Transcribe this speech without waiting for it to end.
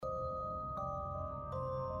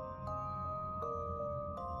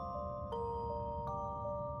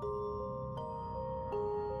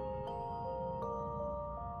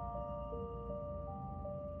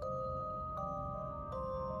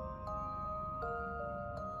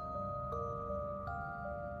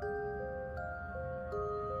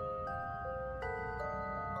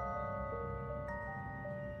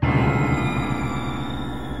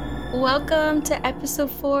Welcome to episode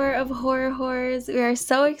 4 of Horror Horrors. We are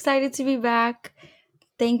so excited to be back.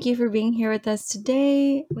 Thank you for being here with us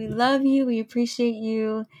today. We love you, we appreciate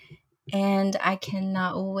you, and I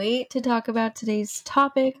cannot wait to talk about today's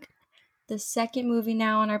topic, the second movie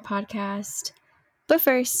now on our podcast. But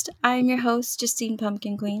first, I'm your host, Justine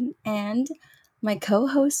Pumpkin Queen, and my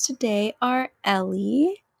co-hosts today are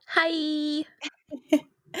Ellie Hi.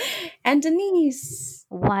 and Denise.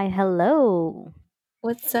 Why, hello.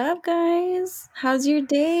 What's up, guys? How's your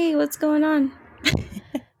day? What's going on?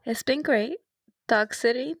 It's been great. Dog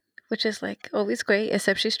sitting, which is like always great,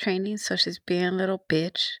 except she's training, so she's being a little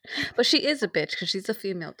bitch. But she is a bitch because she's a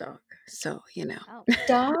female dog. So, Oh.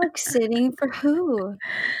 Dog sitting for who?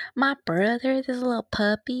 My brother, this little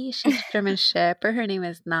puppy, she's a German Shepherd. Her name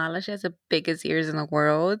is Nala. She has the biggest ears in the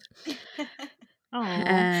world. Aw.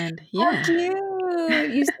 And Oh, yeah. cute.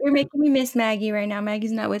 You're making me miss Maggie right now.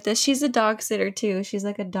 Maggie's not with us. She's a dog sitter too. She's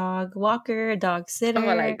like a dog walker, a dog sitter.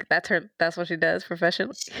 Oh, like that's what she does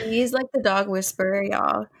professionally. She's like the dog whisperer,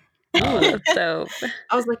 y'all. Ooh, so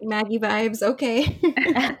I was like, Maggie vibes. Okay.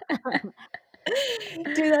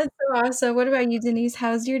 Dude, that's so awesome. What about you, Denise?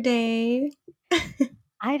 How's your day?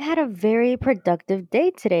 I've had a very productive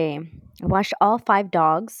day today. I watched all 5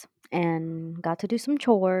 dogs and got to do some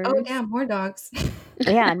chores. Oh, damn, more dogs.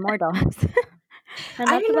 Yeah, and more dogs. And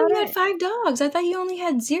I that's didn't know about you had it. 5 dogs. I thought you only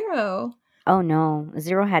had 0. Oh no,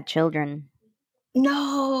 Zero had children.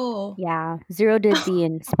 No. Yeah, Zero did the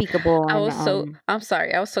unspeakable. I'm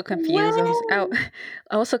sorry. I was so confused. I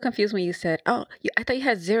was so confused when you said, I thought you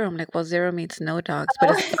had 0. I'm like, well, 0 means no dogs,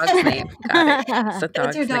 but it's a dog's name. Got it. It's a That's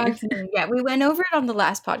dog's your name. dog's name. Yeah, we went over it on the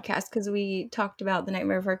last podcast because we talked about the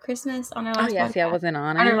Nightmare Before Christmas on our Oh, last yeah, podcast. see, I wasn't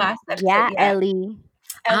on On our it. last episode, Yeah, yeah. Ellie.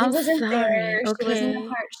 Ellie I'm wasn't sorry. there. She wasn't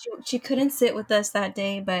Okay. she couldn't sit with us that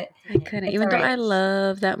day, but I couldn't, it's even though alright. I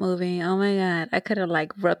love that movie. Oh my God. I could have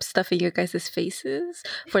like rubbed stuff in your guys' faces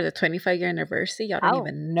for the 25-year anniversary. Y'all don't Oh.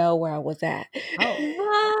 even know where I was at.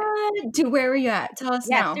 What? Dude, where were you at? Tell us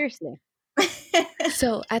Yeah, now. seriously.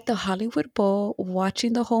 So at the Hollywood Bowl,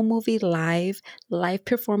 watching the whole movie live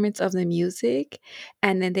performance of the music,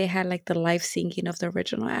 and then they had like the live singing of the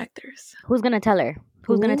original actors. Who's gonna tell her?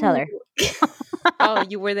 Who's gonna tell her? Oh,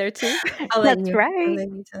 you were there too? I'll let That's you. right. I'll let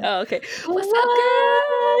you tell. Oh, okay. What's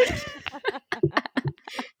What? up, girl?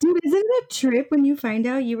 Dude, isn't it a trip when you find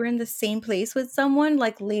out you were in the same place with someone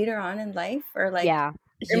like later on in life, or like, Yeah.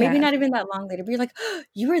 or maybe Yeah. not even that long later? But you're like, oh,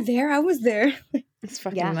 you were there. I was there. It's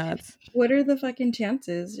fucking Yeah. nuts. What are the fucking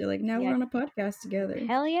chances? You're like, now Yeah. we're on a podcast together.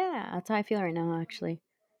 Hell yeah. That's how I feel right now, actually.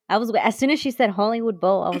 As soon as she said Hollywood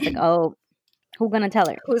Bowl, I was like, oh, who gonna tell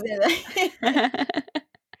her? Who's in that?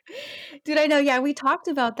 Dude, I know. Yeah, we talked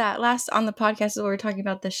about that last on the podcast where we were talking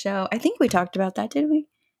about the show. I think we talked about that, did we?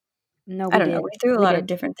 No, we I don't did. know. We threw a We lot did. of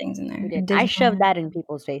different things in there. We did. I shoved that in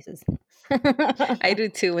people's faces. I do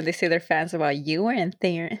too when they say they're fans about you weren't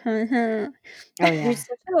there. Oh yeah. It's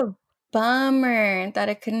such a bummer that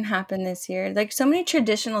it couldn't happen this year. Like so many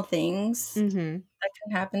traditional things Mm-hmm. that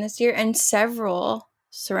couldn't happen this year, and several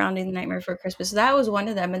surrounding the Nightmare Before Christmas. So that was one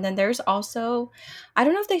of them. And then there's also, I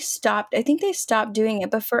don't know if they stopped. I think they stopped doing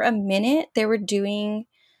it, but for a minute they were doing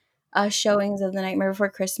showings of the Nightmare Before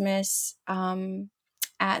Christmas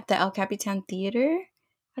at the El Capitan Theater.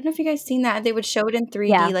 I don't know if you guys seen that. They would show it in 3D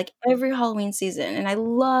Yeah. like every Halloween season, and I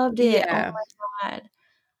loved it. Yeah. Oh my god.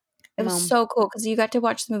 It was Mom. so cool because you got to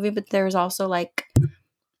watch the movie, but there was also like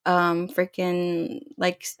freaking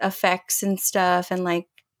like effects and stuff, and like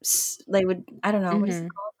they would, I don't know, what is it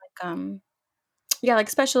called? Like yeah, like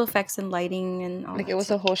special effects and lighting and all Like that it was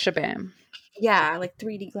stuff. a whole shebang. Yeah, like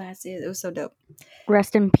 3D glasses. It was so dope.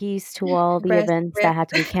 Rest in peace to all the Rest- events rip. that had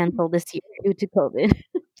to be canceled this year due to COVID.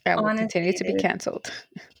 I will Honestly, continue to be dude. canceled.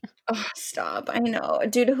 Oh, stop. I know.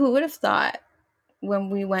 Dude, who would have thought when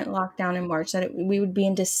we went lockdown in March that we would be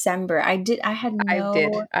in December? I had no... I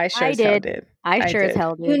did. I sure I as hell did. did. I sure as did.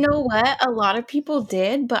 hell You did. know what? A lot of people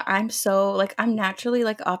did, but I'm so, like, I'm naturally,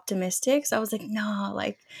 like, optimistic. So I was like, no,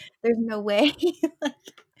 like, there's no way.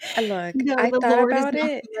 Look, No, I the thought Lord is about not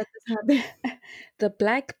it. gonna let this happen. The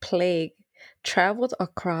Black Plague traveled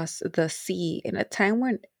across the sea in a time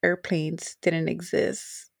when airplanes didn't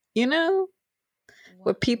exist. You know?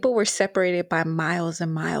 Where people were separated by miles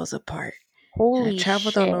and miles apart. And Holy it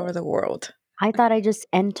traveled shit. all over the world. I thought I just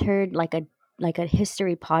entered like a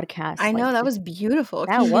history podcast. I know, like, that was beautiful.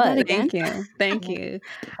 That Can you do that was. again? Thank you. Thank you.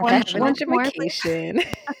 One- I'm having once a more, please. vacation.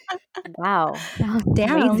 Wow. That was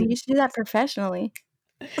Damn, amazing. you should do that professionally.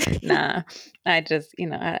 Nah, I just,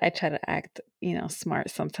 I try to act, smart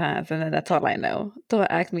sometimes, and then that's all I know. Don't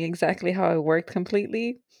ask me exactly how it worked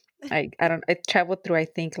completely. I traveled through, I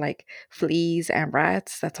think, like fleas and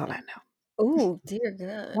rats. That's all I know. Oh, dear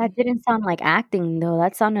That God. didn't sound like acting though.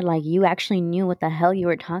 That sounded like you actually knew what the hell you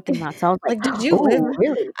were talking about. So I was like, Like, did you live? "Oh,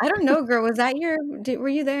 really?" I don't know, girl. Was that were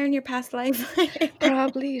you there in your past life?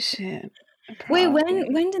 Probably shit. Wait, Probably.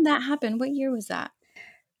 when did that happen? What year was that?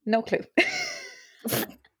 No clue.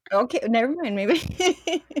 Okay, never mind, maybe.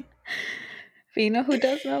 But you know who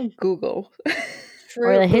does know? Google. Or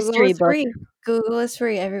True, the Google history is book. free. Google is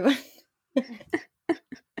free, everyone.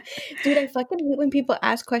 Dude, I fucking hate when people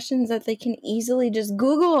ask questions that they can easily just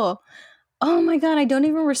Google. Oh my God, I don't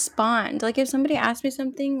even respond. Like if somebody asks me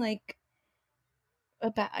something like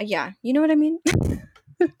about, yeah, you know what I mean?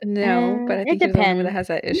 No, but I It think you're the only one that depends. has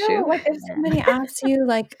that No, issue. like if Yeah. somebody asks you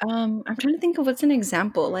like I'm trying to think of what's an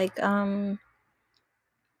example. Like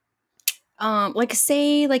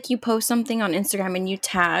say like you post something on Instagram and you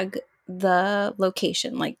tag the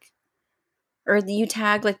location, like or you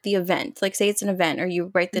tag like the event. Like say it's an event or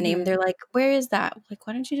you write the name, Mm-hmm. they're like, "Where is that?" Like,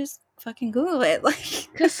 why don't you just fucking Google it? Like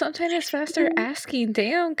Because sometimes it's faster asking.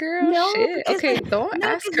 Damn, girl, no, shit. because Okay, don't no,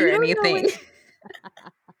 ask because her you don't know anything. when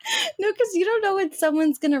no, because you don't know when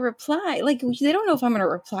someone's gonna reply. Like they don't know if I'm gonna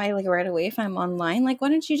reply like right away if I'm online. Like, why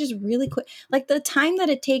don't you just really quick? Like the time that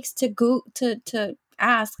it takes to go to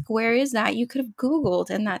ask where is that, you could have Googled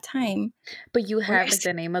in that time. But you Where have like is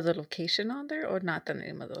the name of the location on there or not the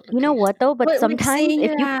name of the You know location? what though? But but like say sometimes if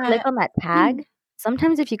you're you click at on that tag,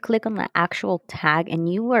 sometimes if you click on the actual tag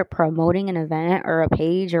and you are promoting an event or a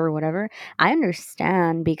page or whatever, I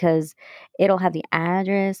understand because it'll have the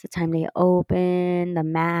address, the time they open, the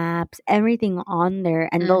maps, everything on there,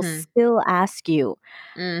 and they'll Mm-hmm. still ask you,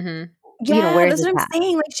 Mm-hmm. yeah, where's that's this what I'm at?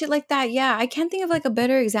 saying. Like shit like that. Yeah, I can't think of like a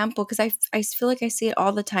better example because I feel like I see it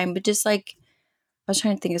all the time. But just like I was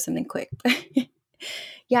trying to think of something quick.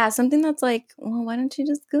 Yeah, something that's like, well, why don't you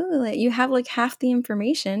just Google it? You have like half the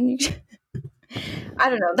information. I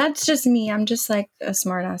don't know. That's just me. I'm just like a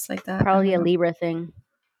smartass like that. I Probably don't a know. Libra thing.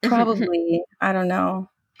 Probably. I don't know.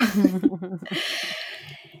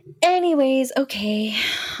 Anyways, okay.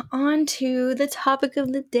 On to the topic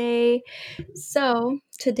of the day. So,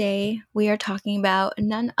 today we are talking about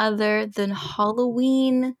none other than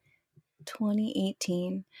Halloween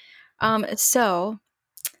 2018. So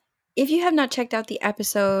if you have not checked out the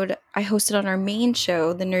episode I hosted on our main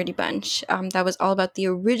show, The Nerdy Bunch, that was all about the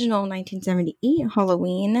original 1978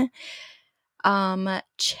 Halloween,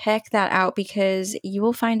 check that out because you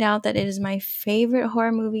will find out that it is my favorite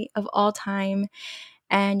horror movie of all time,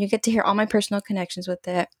 and you get to hear all my personal connections with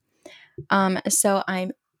it. So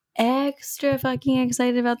I'm extra fucking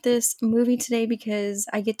excited about this movie today because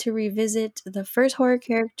I get to revisit the first horror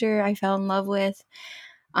character I fell in love with,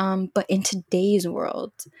 but in today's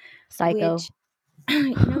world, Psycho. which you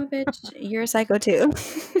know, bitch, you're a psycho too.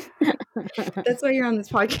 That's why you're on this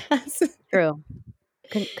podcast. True.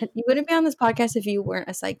 You wouldn't be on this podcast if you weren't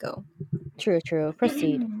a psycho. True, true.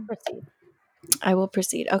 Proceed. Proceed. I will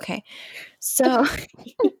proceed. Okay. So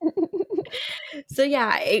so yeah,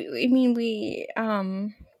 I mean we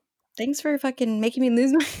thanks for fucking making me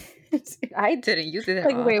lose my I didn't. You did it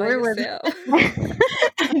like all wait, by where was yourself.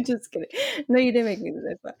 I'm just kidding. No, you didn't make me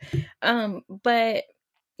lose my spot. But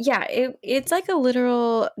yeah, it's like a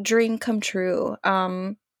literal dream come true.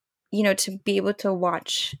 To be able to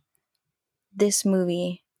watch this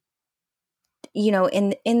movie,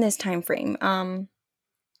 in this time frame.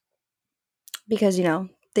 Because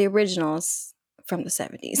the originals from the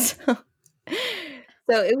 70s.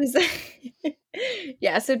 So it was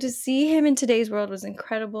yeah, so to see him in today's world was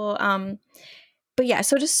incredible. But yeah,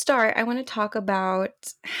 so to start, I want to talk about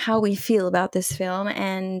how we feel about this film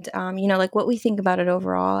and like what we think about it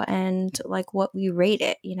overall and like what we rate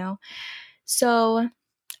it. So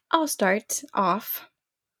I'll start off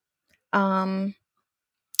um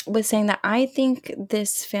with saying that I think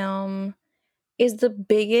this film is the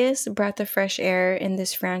biggest breath of fresh air in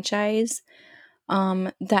this franchise,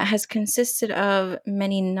 that has consisted of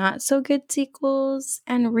many not so good sequels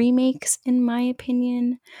and remakes, in my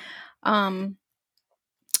opinion. Um,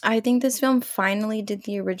 I think this film finally did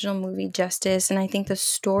the original movie justice, and I think the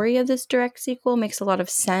story of this direct sequel makes a lot of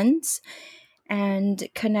sense and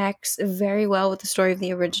connects very well with the story of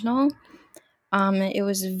the original. It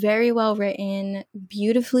was very well written,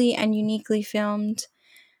 beautifully and uniquely filmed.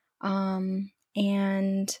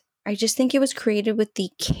 And I just think it was created with the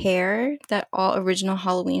care that all original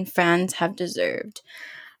Halloween fans have deserved.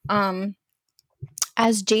 Um,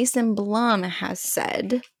 as Jason Blum has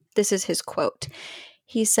said, this is his quote.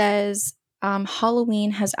 He says,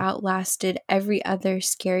 Halloween has outlasted every other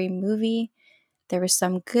scary movie. There were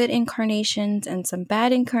some good incarnations and some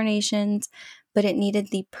bad incarnations, but it needed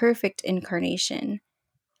the perfect incarnation.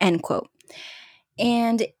 End quote.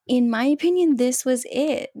 And in my opinion, this was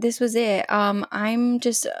it. This was it. I'm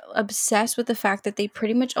just obsessed with the fact that they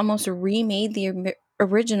pretty much almost remade the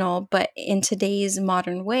original, but in today's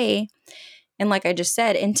modern way. And like I just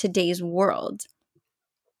said, in today's world.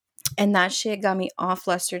 And that shit got me all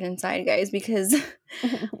flustered inside, guys, because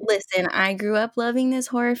listen, I grew up loving this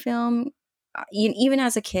horror film, even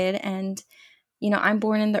as a kid. And, I'm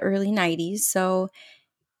born in the early 90s. So,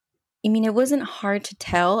 I mean, it wasn't hard to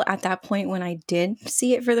tell at that point when I did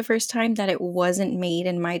see it for the first time that it wasn't made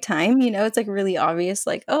in my time. It's like really obvious,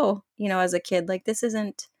 like, oh, as a kid, like this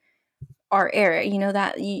isn't our era,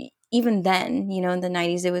 that even then, in the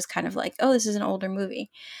 90s, it was kind of like, oh, this is an older movie.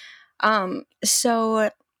 So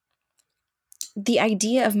the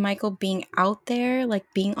idea of Michael being out there, like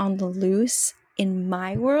being on the loose in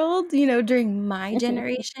my world, during my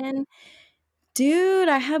generation, dude,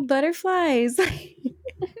 I have butterflies.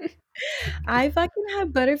 I fucking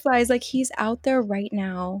have butterflies. Like he's out there right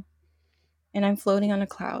now and I'm floating on a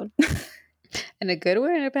cloud. In a good way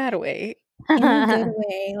or in a bad way? In a good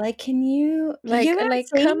way. Like, you get what I'm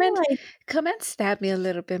saying? Come and stab me a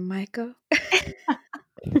little bit, Michael.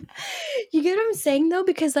 You get what I'm saying though?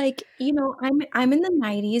 Because like, I'm in the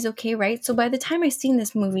 90s, okay, right? So by the time I seen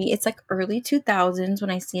this movie, it's like early 2000s when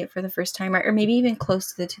I see it for the first time, right? Or maybe even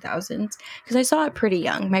close to the 2000s. Because I saw it pretty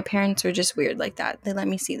young. My parents were just weird like that. They let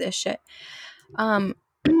me see this shit.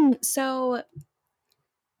 So,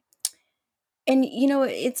 and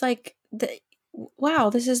it's like wow,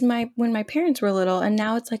 this is when my parents were little, and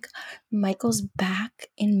now it's like Michael's back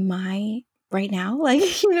in my right now,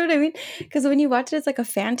 like, you know what I mean? Because when you watch it, it's like a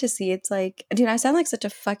fantasy. It's like, dude, I sound like such a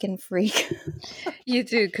fucking freak. You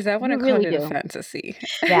do, because I want to You call really it a do. fantasy.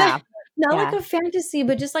 Yeah. Not Yeah. like a fantasy,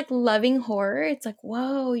 but just like loving horror. It's like,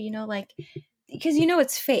 whoa, like, because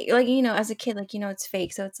it's fake. Like, as a kid, like, it's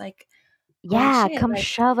fake. So it's like, oh Yeah, shit, come like,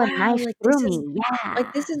 shove a wow, knife like through this is me. like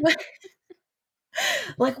Yeah. this is what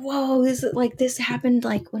like, whoa, this happened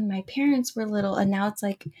like when my parents were little, and now it's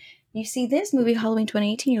like you see this movie Halloween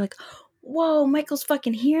 2018, you're like, whoa, Michael's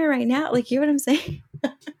fucking here right now. Like, you know what I'm saying?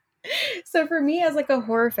 So for me as like a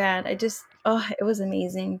horror fan, it was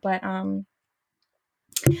amazing. But I mean,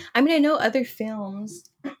 I know other films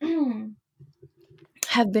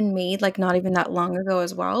have been made like not even that long ago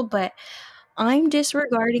as well, but I'm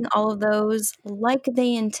disregarding all of those like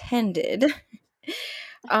they intended.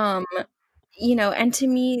 um and to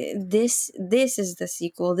me, this is the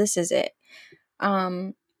sequel. This is it.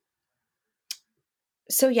 um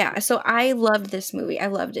so yeah, so I loved this movie. I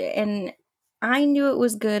loved it, and I knew it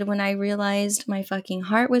was good when I realized my fucking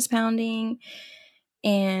heart was pounding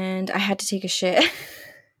and I had to take a shit.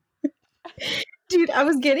 Dude, I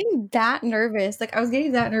was getting that nervous. Like, I was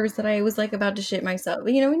getting that nervous that I was like about to shit myself.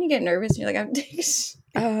 But when you get nervous, you're like, I'm taking a shit.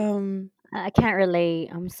 I can't relate.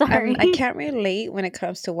 I'm sorry. I can't relate when it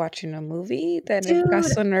comes to watching a movie that I got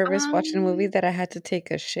Dude, so nervous watching a movie that I had to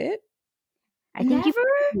take a shit. I think you never?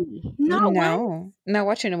 maybe. Not once? No, not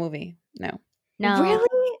watching a movie. No, No.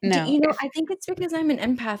 Really? no. If I think it's because I'm an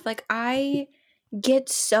empath. Like, I get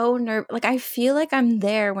so nervous. Like, I feel like I'm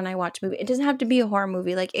there when I watch a movie. It doesn't have to be a horror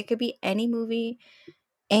movie. Like, it could be any movie,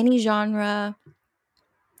 any genre.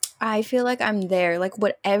 I feel like I'm there. Like,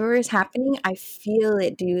 whatever is happening, I feel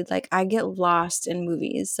it, dude. Like, I get lost in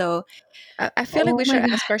movies. So, I feel like oh we my should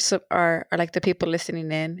God. ask our like the people listening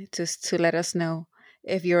in to let us know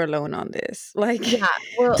if you're alone on this. Like Yeah,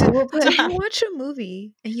 we'll put. do you watch a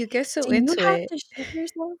movie and you get so Do you into have it to shit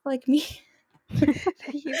yourself like me?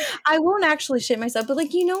 that you I won't actually shit myself, but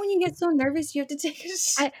like, when you get so nervous, you have to take a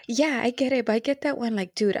shit. I get it, but I get that one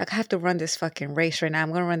like, dude, I have to run this fucking race right now.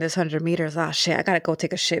 I'm gonna run this 100 meters. Oh shit, I gotta go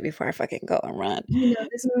take a shit before I fucking go and run.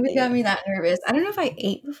 This movie got me that nervous. I don't know if I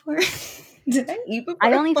ate before. Did I eat I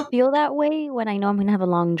before? only feel that way when I know I'm gonna have a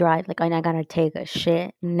long drive. Like I gotta take a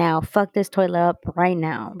shit now. Fuck this toilet up right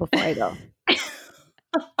now before I go.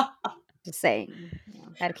 Just saying.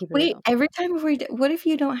 Gotta keep it Wait, real. every time before what if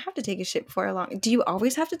you don't have to take a shit before a long? Do you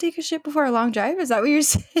always have to take a shit before a long drive? Is that what you're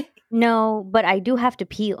saying? No, but I do have to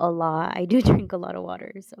pee a lot. I do drink a lot of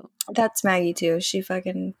water, so That's Maggie too. She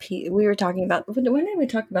fucking pee. We were talking about when did we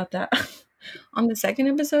talk about that? On the second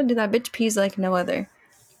episode, did that bitch pees like no other?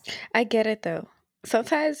 I get it though.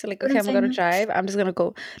 Sometimes, like, What okay, I'm I'm gonna saying? drive. I'm just gonna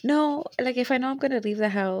go. No, like, if I know I'm gonna leave the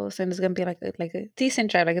house and it's gonna be like a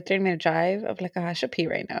decent drive, like a 30-minute drive, I'm like, oh, I should pee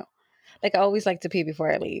right now. Like, I always like to pee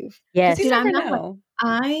before I leave because yes. you Dude, I'm never not like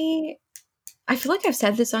know. I feel like I've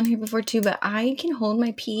said this on here before too, but I can hold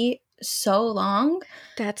my pee so long.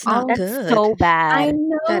 That's not I'll That's so good. I bad.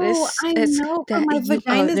 That know, is, I it's know, but that my you. Oh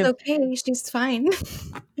vagina's no, okay. She's fine.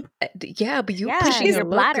 yeah, but you Yeah, pushing She's your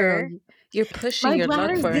your luck, girl. bladder. You're pushing My your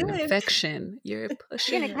luck bladder's for an good. infection. You're You're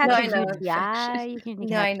pushing gonna your catch No, a luck I for know. an infection. UTI. You can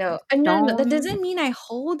No, I catch know. No, no, that stones. doesn't mean I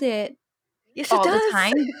hold it Yes, it all the does.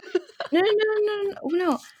 time. No, no, no, no, no,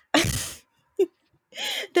 no.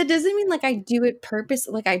 That doesn't mean like I do it purpose.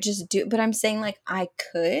 Like I just do. But I'm saying like I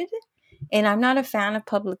could, and I'm not a fan of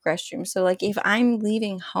public restrooms. So like if I'm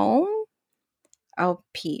leaving home, I'll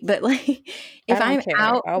pee. But like I don't care.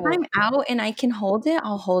 I if will. I'm out and I can hold it,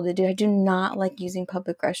 I'll hold it. Dude, I do not like using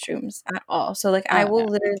public restrooms at all. So like I Oh will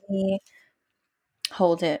no. literally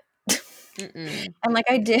hold it. Mm-mm. And like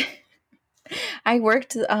I did, I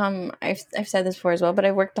worked. I've said this before as well, but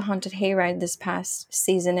I worked the haunted hayride this past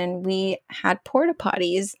season, and we had porta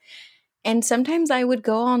potties. And sometimes I would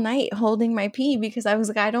go all night holding my pee because I was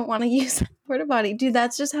like, I don't want to use the porta potty, dude.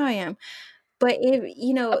 That's just how I am. But if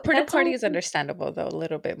A porta that's party only is understandable though, a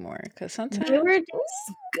little bit more, because they sometimes. were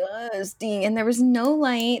disgusting, and there was no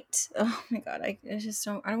light. Oh my god, I just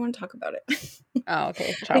don't. I don't want to talk about it. Oh,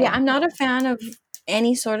 okay, But yeah, trauma. I'm not a fan of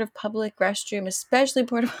any sort of public restroom, especially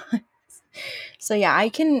porta potties. So yeah, I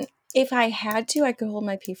can if I had to, I could hold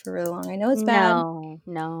my pee for really long. I know it's bad. No,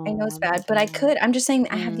 I know no, it's I'm not bad, but I doing that. could. I'm just saying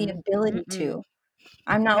I have the Mm, ability mm-mm. to.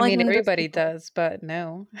 I'm not I like mean, one of those everybody people. does, but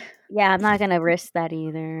no. Yeah, I'm not gonna risk that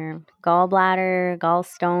either. Gallbladder,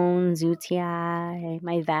 gallstones, UTI,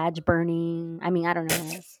 my vag burning. I mean, I don't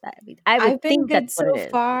know. I would I've been think that's good what so it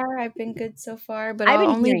is. far. I've been good so far, but I've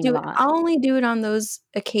been hearing a lot. I'll only do it on those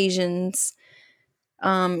occasions.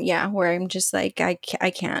 Yeah, where I'm just like I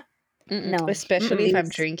can't. Mm-mm. No. Especially if Mm-mm. I'm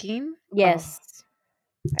These drinking. Oh, Yes.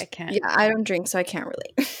 I can't. yeah, I don't drink, so I can't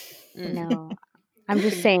relate. Mm. No. I'm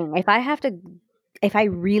just saying, if I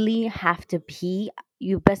really have to pee,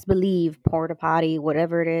 you best believe porta potty,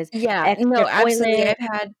 whatever it is, Yeah, extra no, absolutely. toilet, I've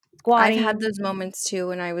had squatting. those moments too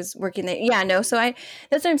when I was working there. Yeah, no, so I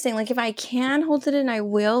that's what I'm saying. Like if I can hold it in, I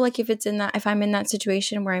will. Like if I'm in that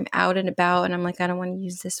situation where I'm out and about and I'm like, I don't want to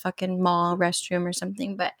use this fucking mall restroom or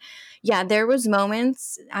something. But yeah, there was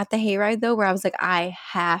moments at the hayride though where I was like, I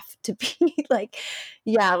have to be like,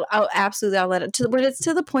 yeah, I'll let it to when it's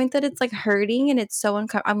to the point that it's like hurting and it's so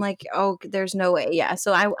uncomfortable. I'm like, oh, there's no way. Yeah.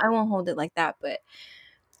 So I won't hold it like that, but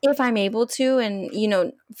if I'm able to,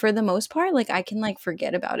 and for the most part, like I can like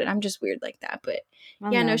forget about it. I'm just weird like that. But Oh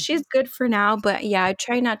yeah, no, no. she's good for now. But yeah, I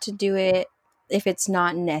try not to do it if it's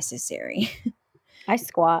not necessary. I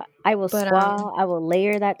squat. I will But squat. I will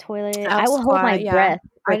layer that toilet. I'll I will hold my squat. Yeah, breath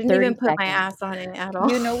for I didn't 30 even put my seconds. ass on it at all.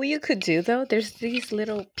 You know what you could do though? There's these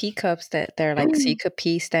little pee cups that they're like so you could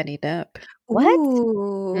pee standing up. What?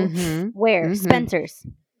 Ooh, Mm-hmm. Where? Mm-hmm. Spencer's.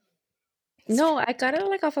 No, I got it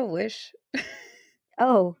like off of Wish.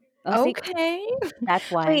 Oh. Oh, see, okay. that's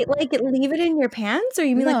why. Wait, like leave it in your pants, or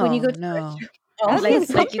you mean like when you go No, to the no. restroom? That would be Oh,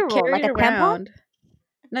 Like you uncomfortable. carry Like it a tampon? around.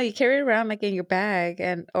 No, you carry it around like in your bag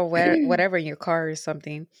and or whatever in your car or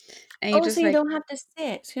something. And you oh, so just you like don't have to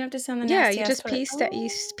sit. So you don't have to sit on the yeah, nasty you ass just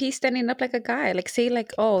toilet. pee standing up like a guy. Like say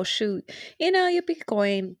like, oh shoot, you'd be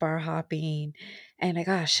going bar hopping and like,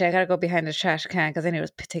 oh shit, I gotta go behind the trash can because I need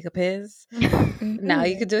to take a piss. Now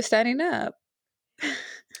you Mhm. could do it standing up.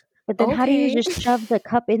 But then how do you Okay. just shove the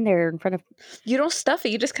cup in there in front of You don't stuff it.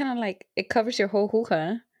 You just kind of like it covers your whole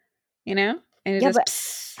hookah, and it Yeah, just but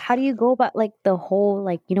how do you go about like the whole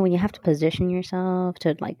like when you have to position yourself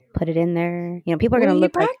to like put it in there? People are Well, gonna you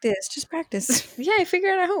look like practice. Just practice. yeah, I figure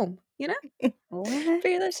it at home. what?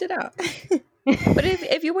 Figure that shit out. But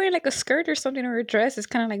if you're wearing like a skirt or something or a dress, it's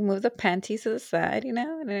kind of like move the panties to the side, and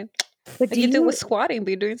then But like you do with squatting, but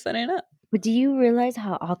you're doing standing up. do you realize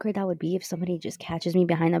how awkward that would be if somebody just catches me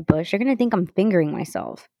behind a bush? They're gonna think I'm fingering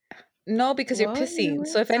myself. No, because you're Well, pissing.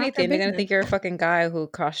 So if it's not their anything, they're gonna business. think you're a fucking guy who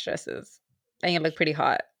cross dresses and you look pretty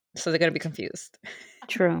hot. So they're gonna be confused.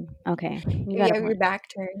 True. Okay. You You got a have your point. back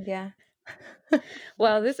turned, yeah.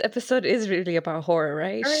 Well, this episode is really about horror,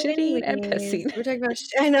 right? All right, Shitting and anyways, pissing. we're talking about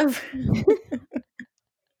I know.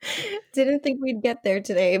 Didn't think we'd get there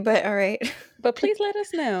today, but all right. But please let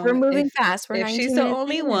us We're know moving fast. We're if she's 19 the minutes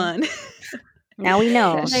only in. one Now we that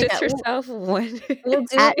know. Okay, shits yeah, herself when we'll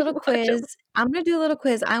do a At little you watch quiz. I'm gonna do a little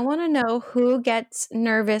quiz. I want to know who gets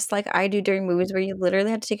nervous like I do during movies where you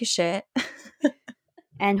literally have to take a shit.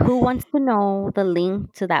 and who wants to know the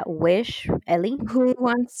link to that wish, Ellie? Who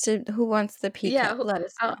wants the pee Yeah, cup? Let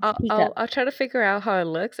us I'll, know. I'll Speak up. I'll I'll try to figure out how it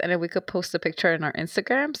looks, and then we could post a picture in our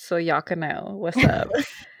Instagram so y'all can know what's up.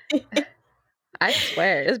 I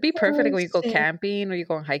swear, it'd be perfect like, Oh when you go shit. camping or you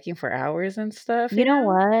go hiking for hours and stuff. You know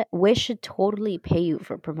what? Wish should totally pay you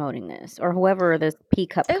for promoting this, or whoever this P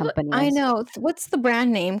cup It, w- company I is. know. What's the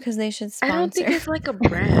brand name? Because they should I don't think sponsor. it's like a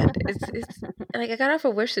brand. It's like I got off a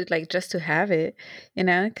Wish like just to have it,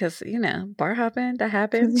 because bar hopping that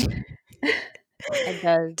happens. It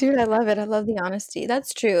does. Dude, I love it. I love the honesty.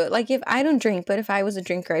 That's true. Like, if I don't drink, but if I was a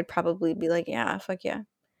drinker, I'd probably be like, yeah, fuck yeah.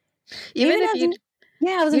 Even Even if as a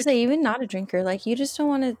yeah, I was gonna you, say, even not a drinker, like, you just don't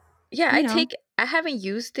wanna, yeah, you know. I haven't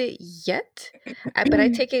used it yet, but I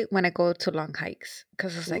take it when I go to long hikes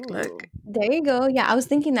because it's like, look, Ooh. There you go. Yeah, I was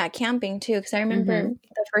thinking that camping too, because I remember mm-hmm.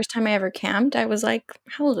 the first time I ever camped, I was like,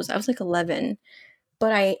 how old was I? I was like 11,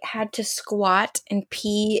 but I had to squat and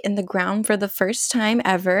pee in the ground for the first time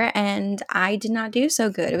ever, and I did not do so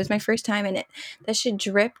good. It was my first time, and that shit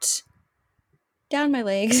dripped down my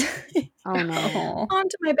legs Oh no. Oh,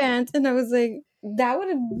 onto my pants, and I was like, that would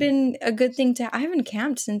have been a good thing to. I haven't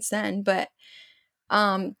camped since then, but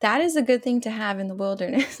that is a good thing to have in the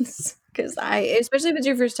wilderness because especially if it's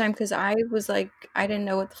your first time, because I was like, I didn't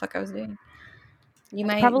know what the fuck I was doing. You That's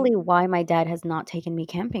might, probably why my dad has not taken me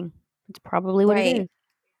camping. It's probably what it right, is.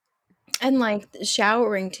 and like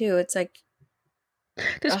showering too. It's like,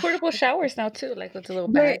 there's ugh, portable showers now too, like with the little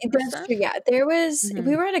there. bags and That's stuff. true. Yeah, there was. We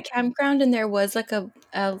Mm-hmm. were at a campground and there was like a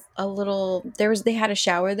little. There was they had a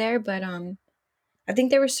shower there, but I think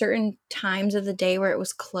there were certain times of the day where it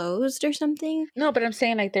was closed or something. No, but I'm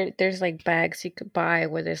saying like there's like bags you could buy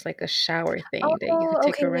where there's like a shower thing that you could Oh,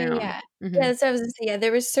 take okay, yeah, around. yeah. Mm-hmm. Yeah, that's what I was gonna say. Yeah,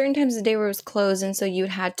 there was certain times of the day where it was closed, and so you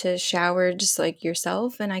had to shower just like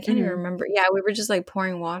yourself. And I can't even Mm-hmm. remember. Yeah, we were just like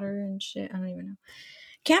pouring water and shit. I don't even know.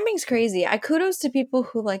 Camping's crazy. I kudos to people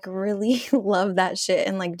who like really love that shit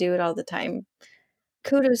and like do it all the time.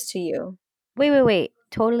 Kudos to you. Wait.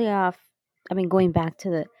 Totally off. I mean, going back to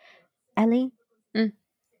the Ellie, Mm.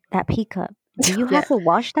 that pea cup. Do you Yeah, have to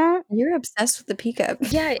wash that? You're obsessed with the pickup.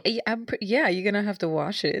 yeah, you're gonna have to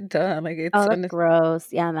wash it. Duh, like Oh, it's that's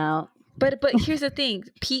gross. Yeah, I'm out. but here's the thing,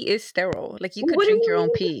 pee is sterile. Like you could What do drink you your own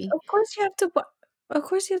mean? pee, Of course you have to. Of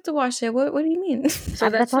course you have to wash it. What do you mean? so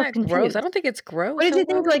That's that's why I was not gross. I confused. don't think it's What gross. did So you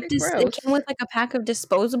why think? would it Like, be just it came gross? with like a pack of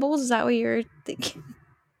disposables? Is that what you're thinking?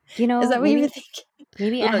 You Is know, that what you were maybe thinking?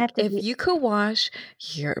 maybe I Look, have to if be you could wash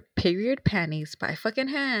your period panties by fucking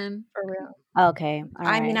hand, For real. okay. All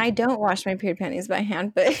I mean, right. I don't wash my period panties by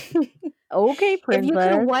hand, but Okay, if you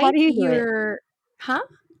could princess. How wipe do you do it? your huh?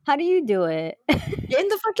 How do you do it? In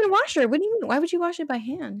the fucking washer. What do you mean? Why would you wash it by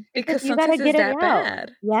hand? Because because you gotta sometimes it's get it that out.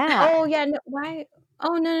 bad. Yeah. Oh yeah, no, why?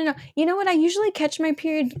 Oh no, no, no. You know what? I usually catch my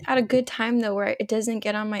period at a good time though, where it doesn't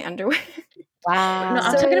get on my underwear. No,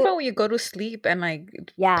 I'm talking Wow. So about when you go to sleep and like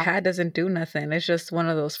Yeah. pad doesn't do nothing. It's just one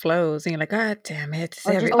of those flows, and you're like, God damn it, it's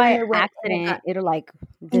Or just every. oh by yeah, right. Oh my god. accident, it'll like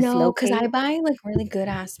No, because I dislocate. buy like really good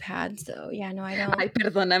ass pads though. Yeah, no, I don't. Ay,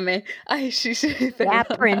 perdóname. Ay, sí, Yeah,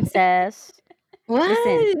 perdóname. princess.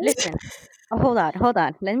 Listen, What? listen. Oh, hold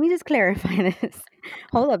on. Let me just clarify this.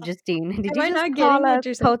 Hold up, Justine. Did Am you I just not call getting us what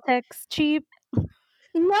you're saying? Kotex cheap?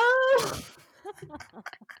 No.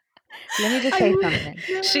 Let me just I say mean, something.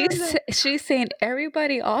 no, no, no, no. She's saying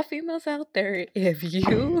everybody, all females out there, if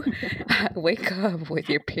you wake up with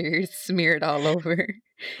your period smeared all over,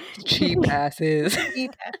 cheap asses.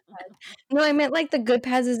 Cheap ass pads. No, I meant like the good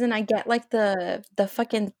pads, as in I get like the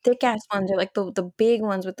fucking thick ass ones or like the big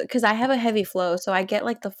ones with because I have a heavy flow, so I get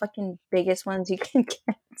like the fucking biggest ones you can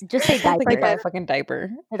get. Just say Sounds like you Like buy diaper. a fucking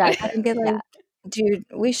diaper. A I diaper. can get Yeah. like, dude,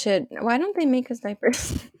 we should. Why don't they make us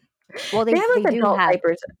diapers? Well, They have they like do adult have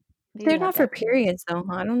diapers. they do They're have not for diapers. periods though,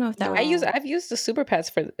 huh? I don't know if that No, would. I've used the super pads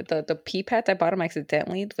for the pee pads. I bought them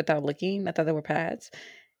accidentally without looking. I thought they were pads,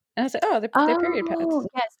 and I was like, oh, they're period Oh pads.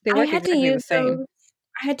 yes, They I work had to exactly the use same. those.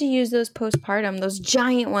 I had to use those postpartum, those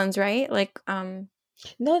giant ones, right? Like,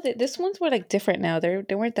 No, this ones were like different now. They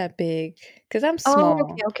weren't that big because I'm oh,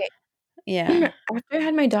 small. okay, Yeah. okay. After I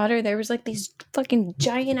had my daughter, there was like these fucking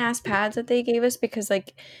giant ass pads that they gave us because,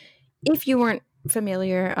 like, if you weren't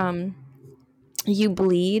familiar, you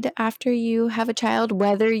bleed after you have a child,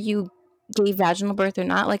 whether you gave vaginal birth or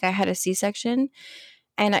not. Like, I had a C-section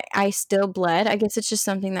and I still bled. I guess it's just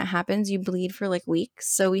something that happens. You bleed for like weeks.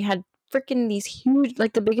 So we had freaking these huge,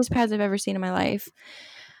 like the biggest pads I've ever seen in my life.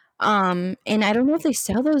 And I don't know if they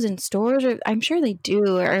sell those in stores or I'm sure they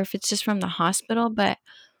do, or if it's just from the hospital, but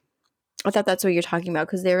I thought that's what you're talking about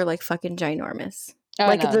because they were like fucking ginormous. Oh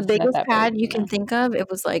Like no, the it's not biggest that big. pad you can No, think of, it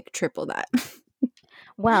was like triple that.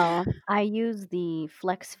 Well, I use the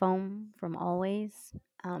Flex Foam from Always.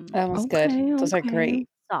 that one's good. Okay, Those are okay. great.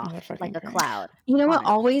 Those are Soft, like fucking a great. cloud, You know what?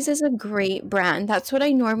 honestly. Always is a great brand. That's what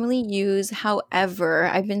I normally use. However,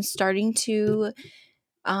 I've been starting to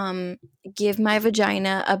um give my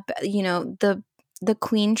vagina the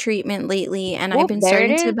queen treatment lately, and I've Whoop, been there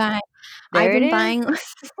it starting to is. buy I've There it been is. buying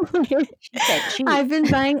She said cheap. I've been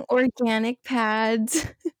buying organic pads.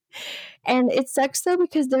 And it sucks though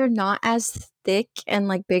because they're not as thick and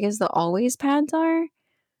like big as the always pads are.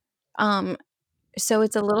 Um so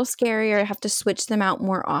it's a little scarier. I have to switch them out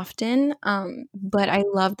more often. But I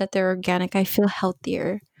love that they're organic. I feel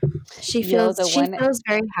healthier. Yo, the She one, feels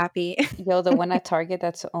very happy. yo, the one at Target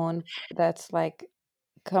that's owned, that's like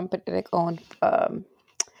company, like owned,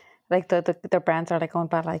 like the brands are like owned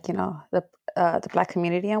by like the black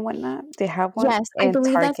community and whatnot. They have one Yes, I in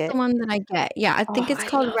believe that's the Target. one that I get. Yeah, I Oh, think it's I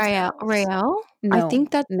called love those. Rael. I No,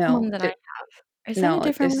 think that's the no, one that I have. Is that a no.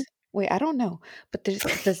 different one? This wait, I don't know, but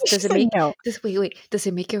does She it said make no. this wait, does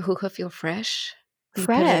it make your hookah feel fresh when you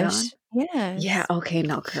put it on? Fresh. Yeah, Yes. okay,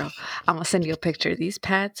 no, girl. I'm gonna send you a picture. These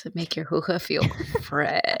pads make your hookah feel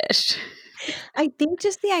fresh. I think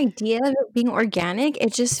just the idea of it being organic,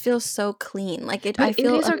 it just feels so clean. Like I But it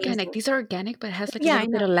feel is organic. amazing. These are organic, but it has like a Yeah, I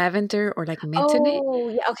little bit know. of lavender or like mint in it. Oh,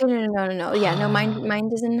 yeah. Okay, no. Yeah, no, mine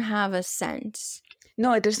doesn't have a scent.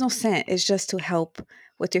 No, there's no scent. It's just to help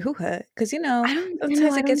with your hoo-ha. Because, No,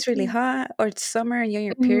 sometimes I it don't gets really see. hot or it's summer and you're in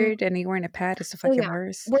your Mhm. period and you're wearing a pad. It's the Oh, fucking yeah.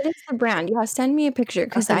 worst. What is the brand? Yeah, send me a picture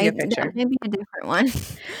I'll because send you a that picture. might be a different one.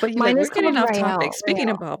 But you look, Mine we're is called getting off topic. Rael. Speaking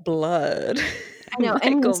Rael. about blood, I know,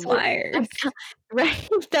 and Michael so Myers. right?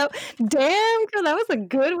 That damn, girl, that was a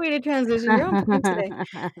good way to transition. You're on point today.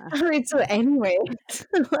 Alright, so anyways,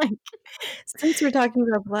 like, since we're talking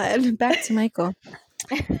about blood, back to Michael.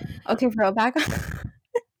 Okay, girl, back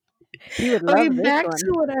He would okay, love this back to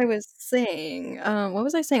one. what I was saying. What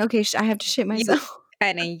was I saying? Okay, I have to shit You myself,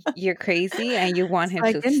 and then you're crazy and you want so him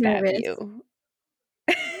I to get stab nervous. you.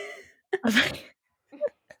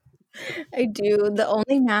 I do. The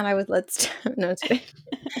only man I would let stab no, today.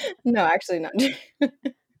 No, actually not.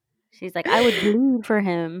 She's like, I would bleed for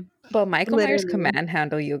him. But Michael Myers can Literally.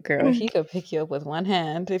 manhandle you, girl. He could pick you up with one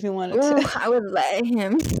hand if he wanted Ooh, to. I would let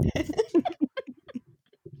him.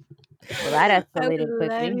 Well, that I would escalated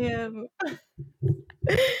let quickly. him.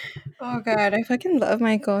 Oh god, I fucking love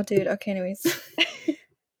Michael, dude. Okay, anyways.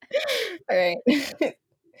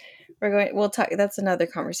 All right. We'll talk, that's another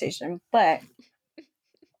conversation. But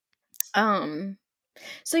um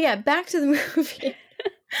so yeah, back to the movie.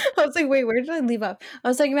 I was like, wait, where did I leave off? I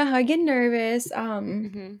was talking about how I get nervous.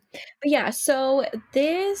 Hmm. But yeah, so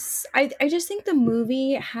I just think the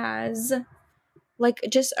movie has like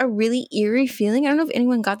just a really eerie feeling. I don't know if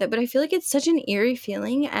anyone got that, but I feel like it's such an eerie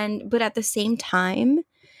feeling, and but at the same time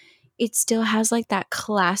it still has like that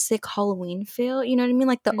classic Halloween feel. You know what I mean?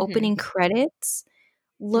 Like the Hmm. opening credits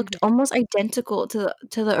looked Hmm. almost identical to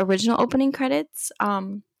the original opening credits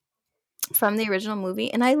from the original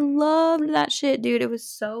movie, and I loved that shit, dude. It was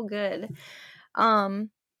so good.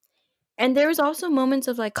 Um and there was also moments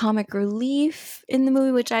of like comic relief in the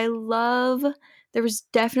movie, which I love. There was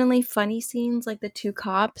definitely funny scenes like the two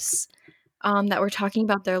cops that were talking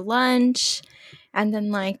about their lunch, and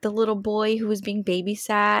then like the little boy who was being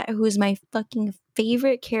babysat, who is my fucking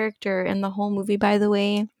favorite character in the whole movie, by the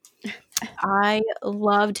way. I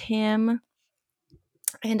loved him,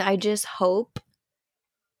 and I just hope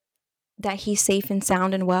that he's safe and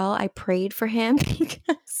sound and well. I prayed for him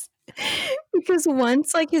because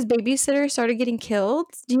once like his babysitter started getting killed,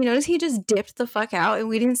 do you notice he just dipped the fuck out and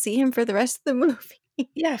we didn't see him for the rest of the movie?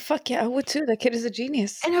 Yeah, fuck yeah, I would too. That kid is a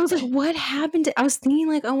genius. And I was like, what happened to, I was thinking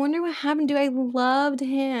like, I wonder what happened to, I loved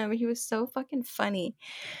him. He was so fucking funny.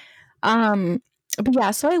 Um but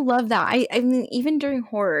yeah, so I love that. I mean, even during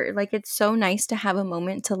horror, like it's so nice to have a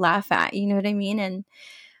moment to laugh at, you know what I mean? And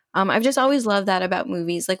I've just always loved that about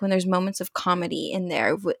movies, like when there's moments of comedy in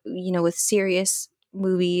there, with serious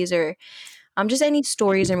movies or just any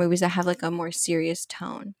stories or movies that have like a more serious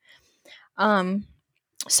tone. Um,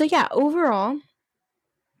 so yeah, overall,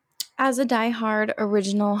 as a diehard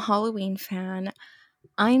original Halloween fan,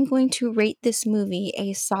 I'm going to rate this movie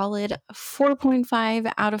a solid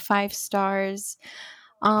 4.5 out of 5 stars.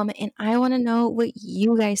 And I want to know what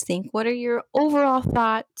you guys think. What are your overall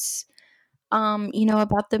thoughts?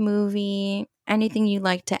 About the movie, anything you'd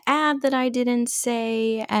like to add that I didn't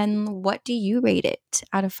say, and what do you rate it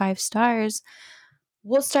out of 5 stars?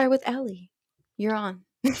 We'll start with Ellie. You're on.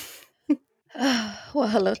 Well,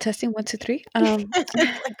 hello, testing 1, 2, 3.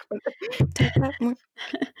 Take that more.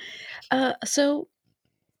 So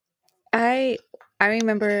I I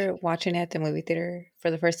remember watching it at the movie theater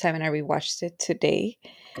for the first time, and I rewatched it today.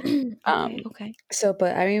 Okay, Um, okay.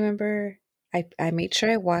 but I remember I made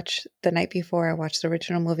sure I watched the night before I watched the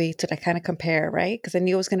original movie to like kind of compare, right? Because I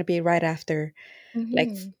knew it was going to be right after, like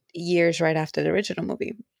Mm-hmm. years right after the original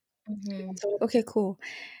movie. Mm-hmm. So like, okay, cool.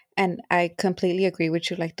 And I completely agree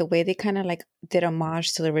with you. Like the way they kind of like did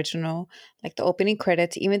homage to the original, like the opening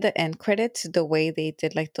credits, even the end credits, the way they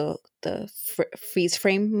did like the freeze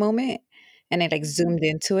frame moment, and it like zoomed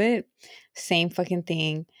into it, same fucking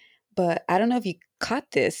thing. But I don't know if you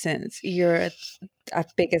caught this since you're a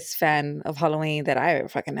biggest fan of Halloween that I ever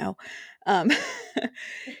fucking know. Um,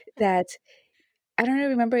 that I don't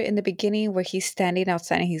remember in the beginning where he's standing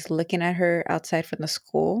outside and he's looking at her outside from the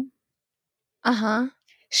school. Uh-huh.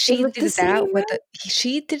 They She look the did that same, with right?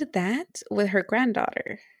 she did that with her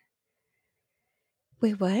granddaughter.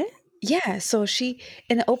 Wait, what? Yeah, so she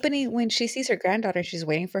in the opening when she sees her granddaughter, she's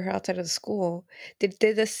waiting for her outside of the school. They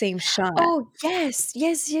did the same shot. Oh, yes.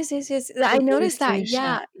 Yes, yes, yes, yes. They I did the noticed that, same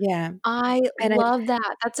yeah. shot. Yeah, I and I love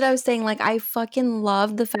that. That's what I was saying, like, I fucking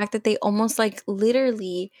love the fact that they almost, like,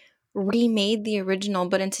 literally remade the original,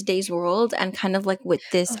 but in today's world and kind of, like, with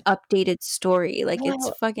this oh, updated story, like, it's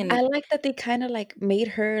well, fucking I like that they kinda, like, made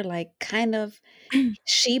her, like, kind of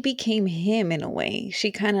she became him in a way.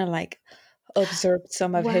 She kinda, like, observed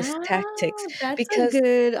some of his tactics Wow, that's a because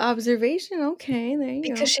good observation. Okay, there you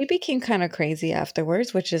because go. she became kinda crazy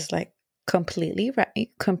afterwards, which is, like, completely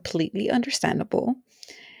right, completely understandable,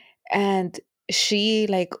 and she,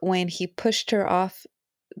 like, when he pushed her off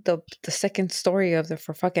the second story of the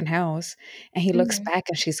for fucking house, and he looks Mhm. back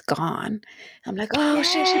and she's gone. I'm like, "Oh,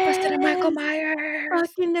 shit, she busted a Michael Yes! Myers."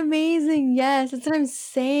 Fucking amazing, yes, that's what I'm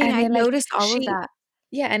saying, And I then, like, noticed all of she that.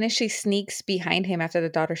 yeah, and then she sneaks behind him after the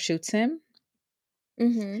daughter shoots him,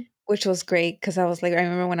 Mhm. which was great because I was like I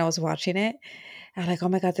remember when I was watching it, I was like, "Oh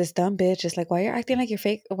my god, this dumb bitch is like, why you acting like you're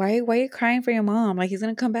fake? Why are you crying for your mom? Like, he's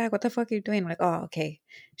gonna come back. What the fuck are you doing?" I'm like, "Oh, okay."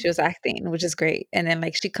 She was acting, which is great. And then,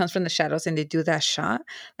 like, she comes from the shadows and they do that shot.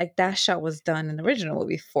 Like, that shot was done in the original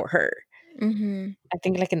movie for her. Mhm. I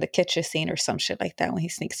think, like, in the kitchen scene or some shit like that when he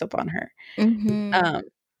sneaks up on her. Mhm. Um,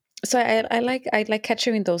 so I like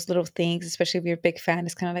capturing those little things, especially if you're a big fan.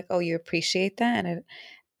 It's kinda like, oh, you appreciate that, and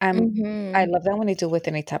I Mhm. love that when they do with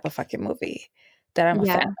any type of fucking movie that I'm a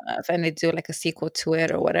Yeah. fan of, and they do, like, a sequel to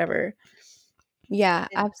it or whatever. Yeah,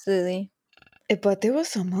 absolutely. But there was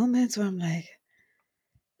some moments where I'm like,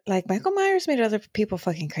 Michael Myers made other people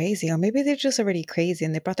fucking crazy, or maybe they're just already crazy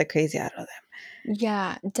and they brought the crazy out of them.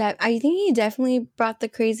 Yeah, I think he definitely brought the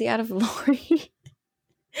crazy out of Lori.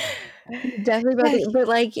 He definitely brought Yeah, the but,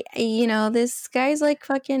 like, this guy's, like,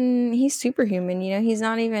 fucking he's superhuman, he's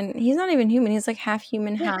not even human, he's, like, half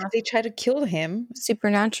human, yeah, because half they tried to kill him.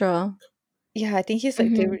 supernatural. Yeah, I think he's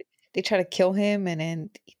like Mhm. they try to kill him and then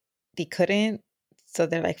they couldn't. So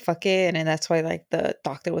they're like, fuck it. And then that's why like the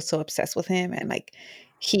doctor was so obsessed with him and like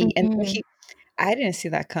Mhm. he I didn't see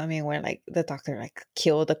that coming where like the doctor like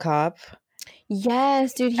killed the cop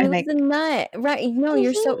Yes, dude, he and was like a nut. Right, no,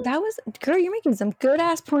 you're so Mhm. that was girl, you're making some good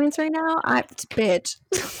ass points right now. Bitch.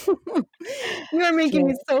 You are making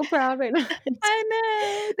me Yeah. so proud right now. I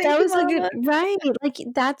know. That Thank you, was a good mama. right, like,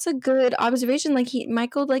 that's a good observation, like,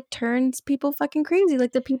 Michael, like, turns people fucking crazy,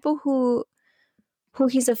 like, the people who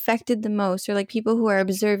he's affected the most or, like, people who are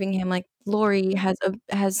observing him, like, Lori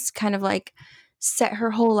has kind of, like, set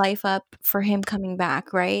her whole life up for him coming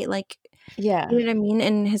back, right? Like, you Yeah. know what I mean?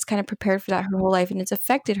 And has kinda prepared for that her whole life, and it's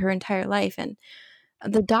affected her entire life, and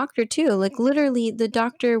the doctor too, like, literally, the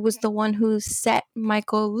doctor was the one who set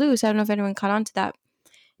Michael loose. I don't know if anyone caught on to that,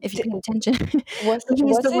 if you D- paid attention. was But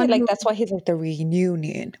he's was the it one like who that's why he's like the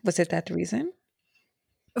reunion? Was it that the reason?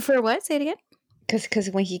 for what? Say it again? Because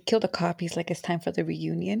when he killed the cop, he's like, it's time for the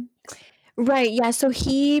reunion. Right, yeah, so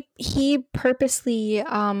he purposely,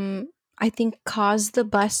 I think caused the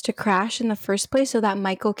bus to crash in the first place so that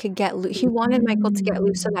Michael could get loo he wanted Michael to get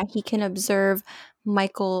loose so Mm. that he can observe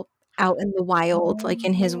Michael out in the wild, like,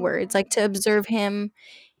 in his words, like, to observe him,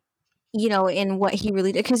 in what he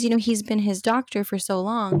really did, because he's been his doctor for so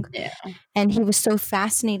long, Yeah, and he was so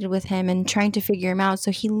fascinated with him and trying to figure him out,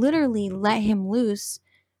 so he literally let him loose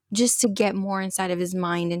just to get more inside of his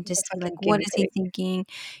mind and to the see, like, fucking what guinea is he pig. thinking?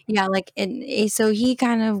 Yeah, like, so he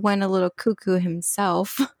kind of went a little cuckoo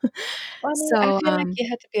himself. Well, I mean, I So, feel like you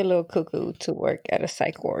have to be a little cuckoo to work at a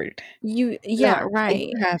psych ward. yeah,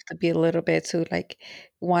 right. You have to be a little bit to like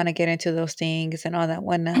want to get into those things and all that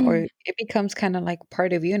whatnot, or it becomes kind of like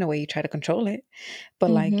part of you in a way. You try to control it,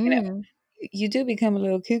 but like Mhm. you do become a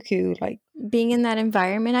little cuckoo. Like, Being in that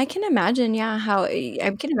environment, I can imagine, yeah, how I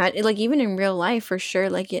can imagine, like, even in real life for sure,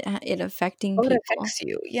 like, it affecting oh, it people. affects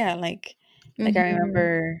you. Yeah, like I Mhm.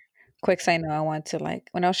 remember. Quick side note: I want to like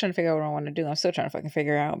when I was trying to figure out what I want to do. I'm still trying to fucking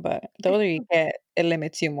figure out, but the older you get, it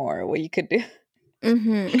limits you more what you could do.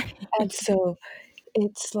 Mhm. And so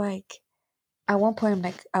it's like at one point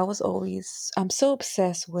I'm so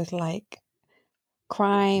obsessed with like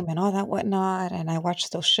crime and all that whatnot, and I watch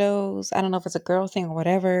those shows. I don't know if it's a girl thing or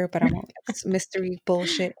whatever, but it's mystery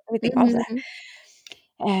bullshit, everything, all of that. Mhm.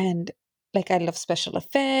 And like I love special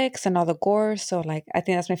effects and all the gore, so like I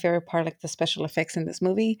think that's my favorite part, like the special effects in this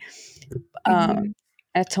movie. Um, Mhm.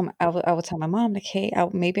 I would tell my mom like, hey,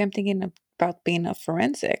 maybe I'm thinking about being a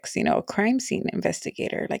forensics, a crime scene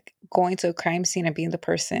investigator, like going to a crime scene and being the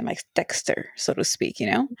person, like Dexter, so to speak.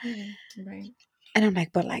 Mhm. Right. And I'm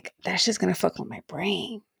like, but like that's just gonna fuck with my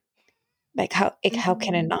brain. Like how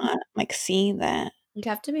can it Mhm. not? Like seeing that. You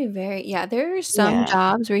have to be yeah, there are some Yeah.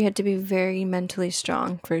 jobs where you have to be very mentally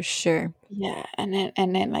strong for sure. Yeah. And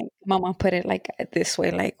then like mama put it like this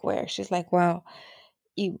way, like where she's like, well,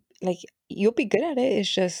 like you'll be good at it. It's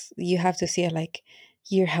just you have to see it like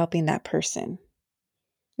you're helping that person.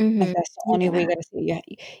 Like Mhm. that's the only way you Yeah. gotta see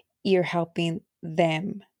it. You're helping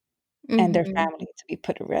them and their Mhm. family to be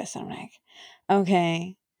put to rest. I'm like,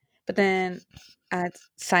 okay. But then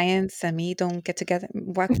science and me don't get together,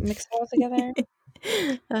 what mix well together.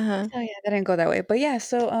 Uh-huh. So yeah, that didn't go that way. But yeah,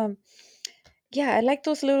 so yeah, I like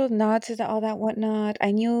those little nods and all that whatnot.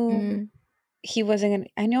 I knew Mm. he wasn't gonna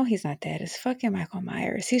I know he's not dead. It's fucking Michael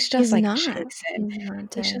Myers. He's just He's like not. Jason. He's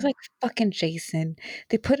not He's just dead. like fucking Jason.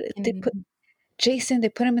 They put And Jason, they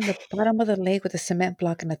put him in the bottom of the lake with a cement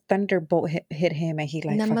block and a thunderbolt hit him and he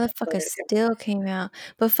like that fucking motherfucker floated. still came out.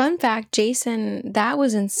 But fun fact, Jason, that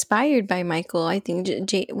was inspired by Michael. I think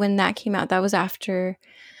when that came out, that was after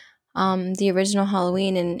the original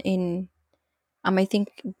Halloween, and in I think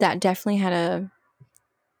that definitely had a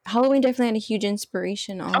Halloween definitely had a huge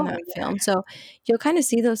inspiration on Oh that yeah. film. So you'll kind of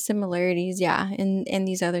see those similarities, yeah, in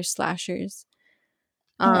these other slashers.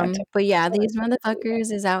 Oh, But yeah, I these totally see that.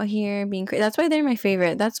 motherfuckers is out here being crazy. That's why they're my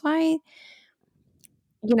favorite. That's why,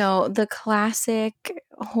 the classic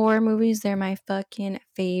horror movies, they're my fucking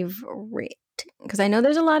favorite. Because I know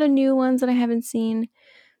there's a lot of new ones that I haven't seen,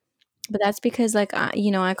 but that's because like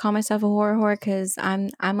I call myself a horror because I'm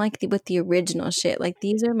like with the original shit. Like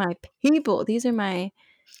these are my people. These are my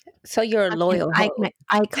So you're a fucking loyal hoe. my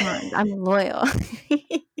icons. I'm loyal.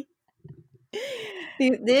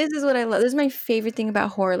 This is what I love. This is my favorite thing about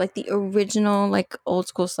horror, like the original, like old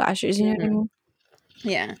school slashers. You know what I Mhm. mean?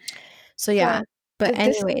 Yeah. So yeah. Well, But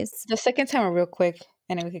this anyways, the second time real quick,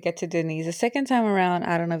 and then we could get to Denise. The second time around,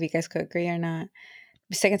 I don't know if you guys could agree or not.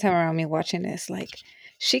 The second time around, me watching this, like,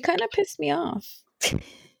 she kind of pissed me off. who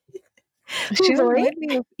She Lori? annoyed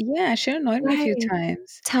me. Yeah, she annoyed me a few Why?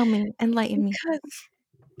 times Tell me, enlighten me.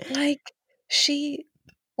 because, like, she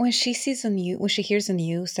when she hears the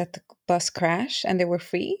news that the bus crashed and they were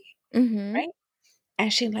free, Mm-hmm. right?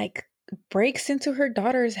 And she like breaks into her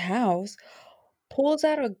daughter's house, pulls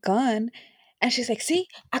out a gun, and she's like, "See,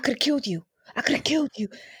 I could have killed you. I could have killed you."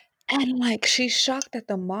 And like she's shocked that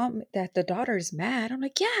the daughter is mad. I'm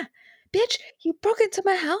like, "Yeah, bitch, you broke into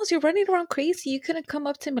my house. You're running around crazy. You couldn't come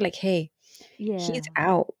up to me like, hey, he's Yeah.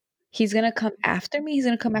 out. He's gonna come after me. He's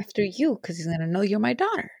gonna come after you because he's gonna know you're my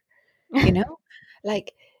daughter." You know?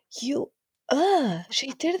 Like, you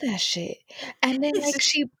she did that shit. And then, like,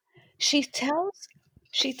 she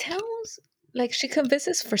tells like, she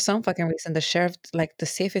convinces for some fucking reason the sheriff, like, the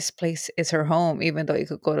safest place is her home, even though you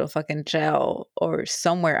could go to fucking jail or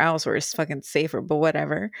somewhere else where it's fucking safer, but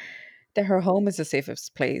whatever, that her home is the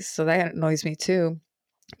safest place, so that annoys me too.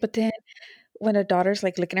 But then when her daughter's,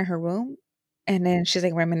 like, looking at her room, and then she's,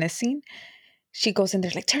 like, reminiscing, she goes in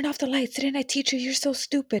there like, "Turn off the lights. Didn't I teach you? You're so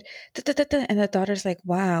stupid." Da, da, da, da. And the daughter's like,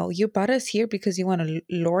 "Wow, you brought us here because you want to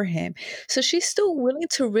lure him." So she's still willing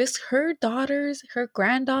to risk her daughter's, her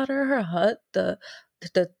granddaughter, her the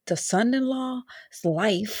son-in-law's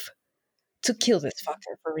life to kill this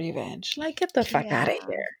fucker for revenge. Like, get the fuck out of Yeah.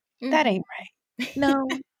 here. That Mhm. ain't right. No,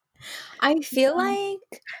 I feel no,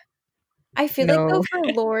 like I feel like though no. for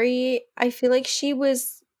Lori, I feel like she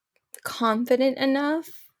was confident enough.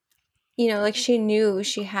 Like she knew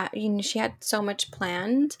she had so much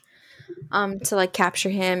planned to like capture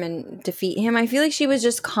him and defeat him. I feel like she was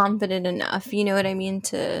just confident enough, you know what I mean,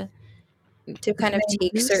 to kind of Then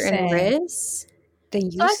take you certain send, risks.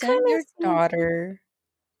 then So you I send kind of your see daughter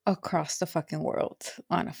across the fucking world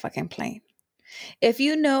on a fucking plane. If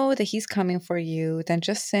you know that he's coming for you, then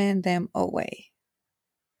just send them away.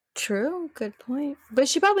 true, good point. But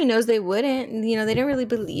she probably knows they wouldn't. They didn't really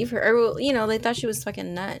believe her, or well, they thought she was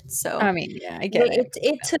fucking nuts. So I mean, yeah, I get it.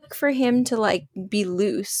 it took for him to like be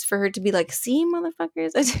loose, for her to be like, "See,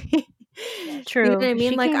 motherfuckers." You know what True. I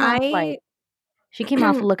mean? Like She came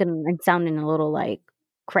off looking and sounding a little like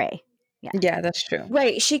cray. Yeah. Yeah, that's true.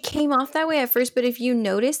 right, she came off that way at first, but if you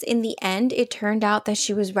notice in the end, it turned out that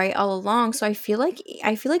she was right all along. So I feel like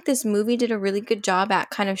this movie did a really good job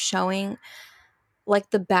at kind of showing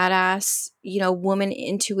like the badass, woman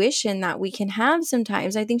intuition that we can have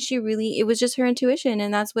sometimes. I think it was just her intuition,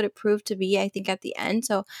 and that's what it proved to be, I think, at the end.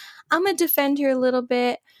 So I'm gonna defend her a little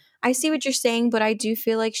bit. I see what you're saying, but I do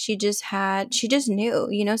feel like she just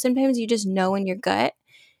knew, sometimes you just know in your gut.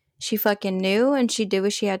 She fucking knew and she did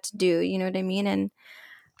what she had to do, you know what I mean? And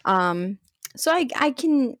So I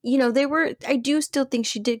can, I do still think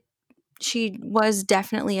she was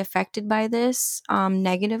definitely affected by this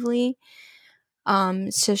negatively.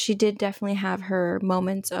 So she did definitely have her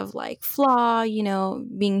moments of like flaw,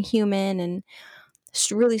 being human and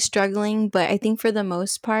really struggling, but I think for the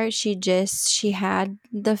most part she had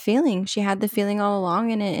the feeling. She had the feeling all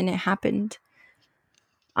along, and it happened.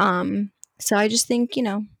 So I just think,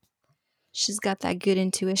 she's got that good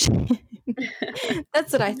intuition.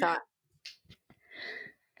 That's what I thought.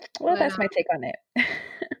 Well, But that's my take on it.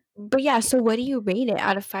 yeah, so what do you rate it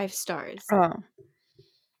out of 5 stars? Oh,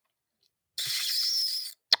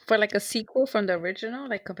 for like a sequel from the original,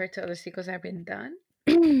 like compared to other sequels that have been done,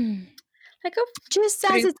 like a Just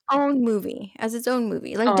as three. its own movie,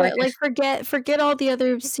 like Oh, do like it, like forget all the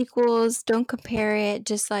other sequels, don't compare it,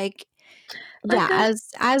 just like, yeah, like a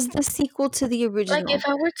as the sequel to the like original. if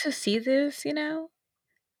I were to see this,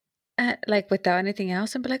 like without anything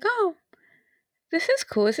else, and be like, oh, this is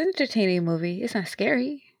cool. It's an entertaining movie. It's not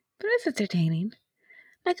scary, but it's entertaining.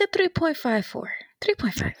 Like a 3.54.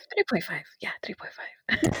 3.5. 3.5. Yeah, 3.5.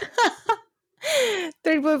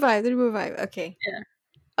 3.5, 3.5. Okay. Yeah.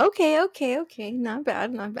 Okay. Not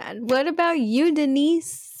bad, not bad. What about you,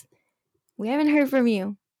 Denise? We haven't heard from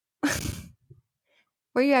you.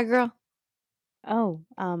 Where you at, girl? Oh,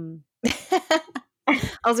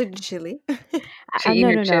 I was like, chilly. She eating no,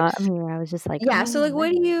 her no, no. I'm chips. here. I was just like, Yeah, oh,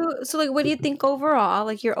 what do you think overall?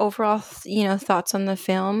 Like your overall, thoughts on the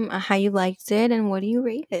film, how you liked it, and what do you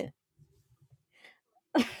rate it?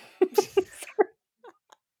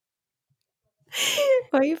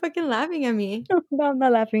 Why are you fucking laughing at me? no, I'm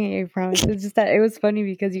not laughing at you. I promise. It's just that it was funny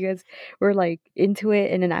because you guys were like into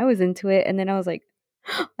it, and then I was into it, and then I was like,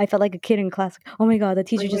 I felt like a kid in class. Like, oh my god, the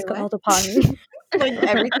teacher Like, just wait, what? called upon me. Like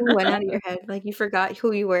everything went out of your head. Like you forgot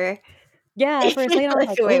who you were. Yeah, for a second I was Like,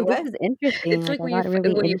 like, wait, oh, this what? is interesting. It's Like like I got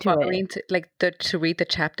really when you into fall it. into like to read the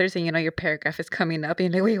chapters, and your paragraph is coming up,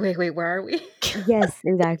 and you're like, wait, where are we? Yes,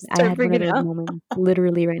 exactly. I Start had one of freaking those out. moments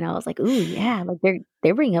literally right now. I was like, "Ooh, yeah!" Like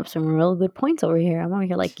they're bringing up some real good points over here. I'm over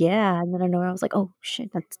here like, "Yeah," and then I know I was like, "Oh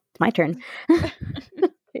shit, that's my turn."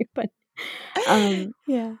 Okay, but um,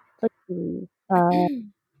 Yeah. let's see.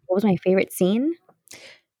 What was my favorite scene?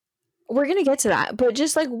 We're gonna get to that, but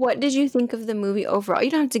just like, what did you think of the movie overall?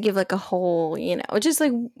 You don't have to give like a whole, just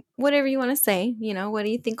like whatever you want to say. What do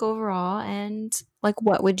you think overall, and like,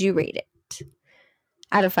 what would you rate it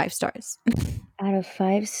out of 5 stars? Out of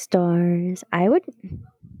 5 stars, I would.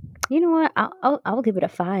 You know what? I'll give it a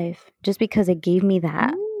 5, just because it gave me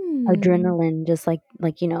that Mm. adrenaline, just like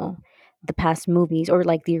the past movies, or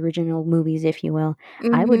like the original movies, if you will.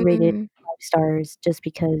 I would rate it Mm-hmm. 5 stars just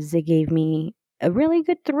because it gave me a really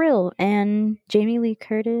good thrill. And Jamie Lee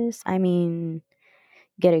Curtis, I mean,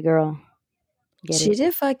 get it, girl, get She it.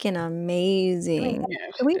 did fucking amazing.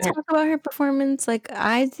 Yeah, Can she we did. talk about her performance? Like,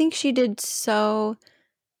 I think she did so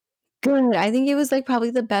good. I think it was like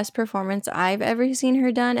probably the best performance I've ever seen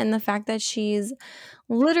her done, and the fact that she's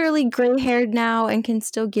literally gray haired now and can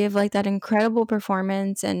still give like that incredible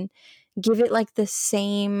performance and give it like the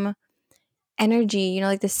same energy,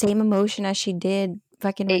 like the same emotion as she did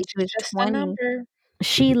fucking when Age she is was just a 20. number.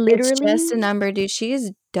 She It's just a literally, number, dude. She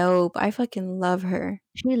is dope. I fucking love her.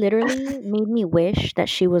 she literally made me wish that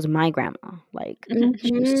she was my grandma. Like,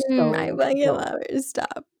 she was I so fucking dope, love her.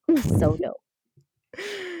 Stop. so dope.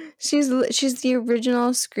 She's the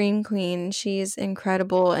original scream queen. She's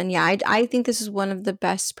incredible, and yeah, I think this is one of the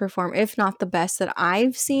best perform, if not the best, that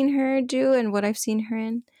I've seen her do and what I've seen her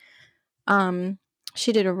in. Um,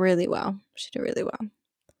 she did really well. She did really well.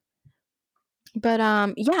 But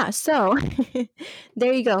yeah. So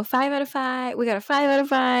there you go. 5 out of 5. We got a 5 out of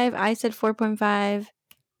 5. I said 4.5.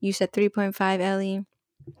 You said 3.5, Ellie.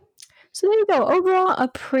 So there you go. Overall, a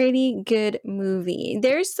pretty good movie.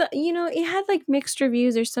 It had like mixed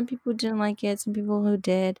reviews. There's some people who didn't like it, some people who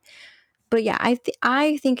did. But yeah,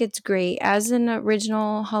 I think it's great. As an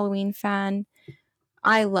original Halloween fan,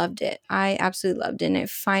 I loved it. I absolutely loved it. And it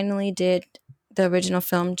finally did the original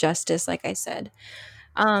film justice, like I said.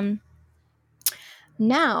 Um,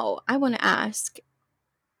 Now I want to ask,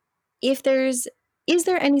 if there's is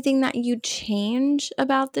there anything that you'd change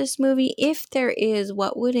about this movie? If there is,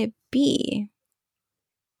 what would it be?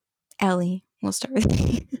 Ellie, we'll start with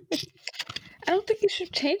you. I don't think you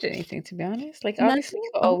should change anything, to be honest. Like, obviously, Nothing?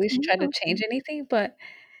 you always Okay, try to change okay. anything, but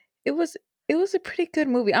it was it was a pretty good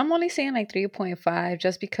movie. I'm only saying like 3.5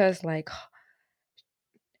 just because like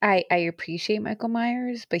I appreciate Michael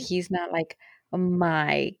Myers, but he's not like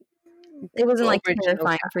my It wasn't like original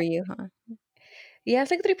terrifying guy. for you, huh? Yeah,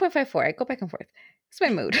 it's like 3.54. I go back and forth. It's my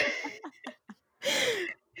mood.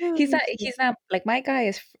 I love He's you not too. he's not like my guy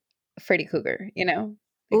is Freddy Krueger.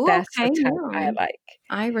 Like Ooh, that's the okay, type I yeah. like.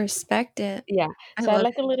 I respect it. Yeah. I So I love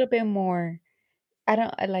like a little bit more. I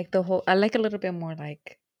like I like a little bit more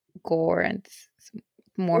like gore and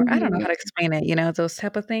more. I don't know Mhm. how to explain it. Those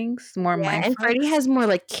type of things. More Yeah, mind and Freddie fucks. has more,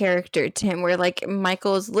 like, character to him where, like,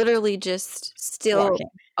 Michael is literally just still Walking.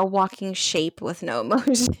 a walking shape with no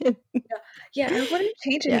emotion. Yeah, yeah, I wouldn't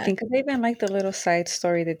change Yeah. anything because I even like the little side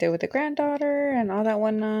story they did with the granddaughter and all that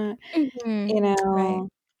whatnot. Mhm. You Right. know,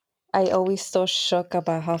 I always still shook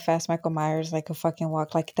about how fast Michael Myers like could fucking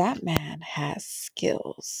walk. Like that man has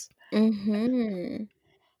skills. Mhm.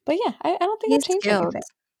 But yeah, I don't think I've He's changed skilled. anything.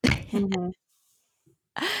 Hmm.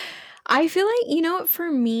 I feel like,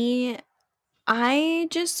 for me, I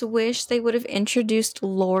just wish they would have introduced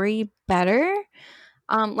Lori better,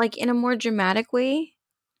 like, in a more dramatic way.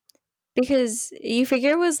 Because you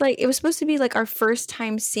figure it was supposed to be like our first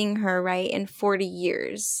time seeing her, right, in 40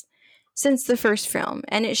 years since the first film.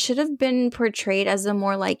 And it should have been portrayed as a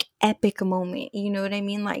more like epic moment. You know what I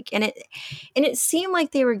mean? Like and it seemed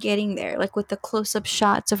like they were getting there, like with the close-up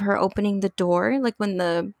shots of her opening the door, like when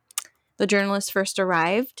the journalist first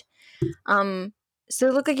arrived. Um so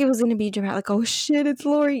it looked like it was gonna be dramatic, like, oh shit, it's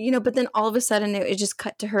Lori, but then all of a sudden it just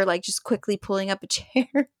cut to her like just quickly pulling up a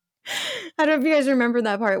chair. I don't know if you guys remember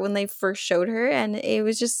that part when they first showed her, and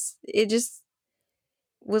it just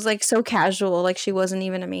was like so casual, like she wasn't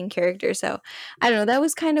even a main character. So I don't know, that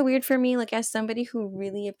was kind of weird for me, like as somebody who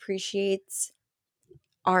really appreciates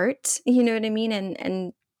art, you know what I mean,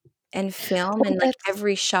 and film Well, and like that's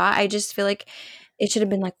every shot. I just feel like it should have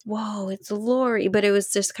been like, whoa, it's Lori, but it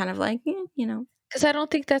was just kind of like, because I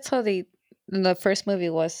don't think that's how the first movie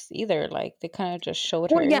was either. Like they kind of just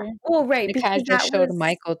showed Well, yeah, her. well, right, They kind because of just that showed was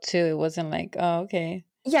Michael too. It wasn't like, oh, okay.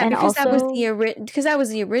 yeah, And also, because that was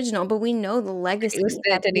the original, but we know the It was legacy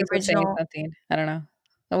that the Denise was saying original. something. I don't know.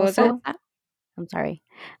 What was What's that? it? oh, I'm sorry.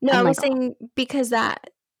 No, I I'm was like, saying because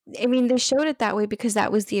they showed it that way because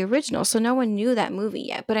that was the original, so no one knew that movie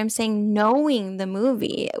yet. But I'm saying knowing the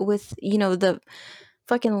movie with, the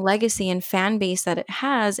fucking legacy and fan base that it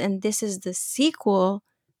has, and this is the sequel.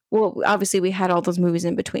 Well, obviously we had all those movies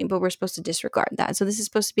in between, but we're supposed to disregard that. So this is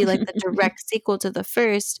supposed to be like the direct sequel to the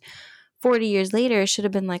first. 40 years later, it should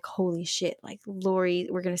have been like, holy shit, like Lori,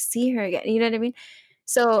 we're gonna see her again. You know what I mean?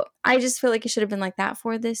 So I just feel like it should have been like that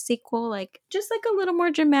for this sequel, like just like a little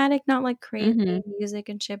more dramatic, not like crazy Hmm. music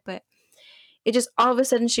and shit, but it just all of a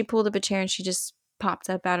sudden she pulled up a chair and she just popped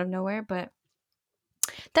up out of nowhere. But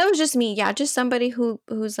that was just me, yeah, just somebody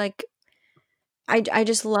who's like I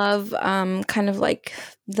just love kind of like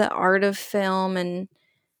the art of film, and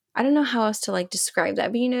I don't know how else to like describe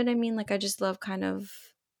that, but you know what I mean? Like I just love kind of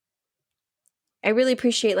I really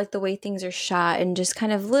appreciate like the way things are shot and just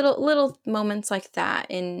kind of little moments like that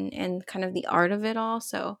and kind of the art of it all.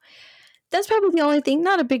 So that's probably the only thing.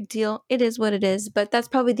 Not a big deal. It is what it is, but that's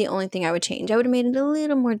probably the only thing I would change. I would have made it a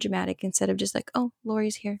little more dramatic instead of just like, oh,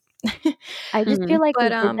 Lori's here. I just Hmm. feel like they But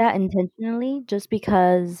did that intentionally, just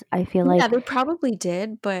because yeah, they probably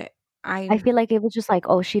did, but I I feel like it was just like,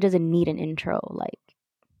 oh, she doesn't need an intro, like,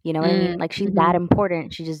 you know what I mean? Like she's that Mm-hmm.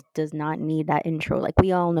 important. She just does not need that intro. Like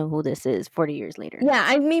we all know who this is 40 years later. yeah,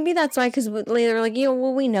 I maybe that's why because later like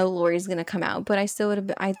well we know Lori's gonna come out, but I still would have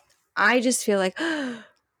been I just feel like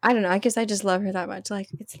I don't know. I guess I just love her that much. Like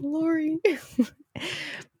it's Lori.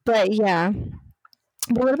 But yeah.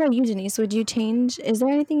 But what about you, Denise? Would you change? Is there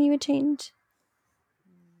anything you would change?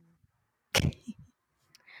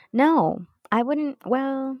 No, I wouldn't.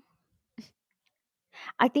 Well,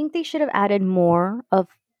 I think they should have added more of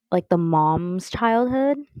like the mom's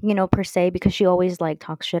childhood, per se, because she always like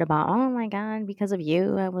talks shit about, oh my God, because of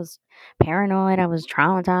you, I was paranoid, I was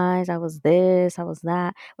traumatized, I was this, I was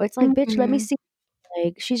that. But it's like, bitch, let me Mhm. see.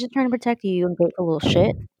 Like, she's just trying to protect you, you ungrateful little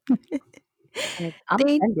shit. Like, I'm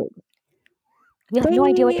They offended. You have no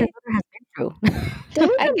idea what your they daughter has been through. there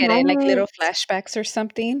was I a get it, like little moment flashbacks or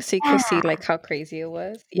something, so you could see Yeah. like how crazy it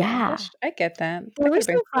was. Yeah, Yeah. that's I get that. there That were could have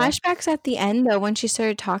been some cool. flashbacks at the end though when she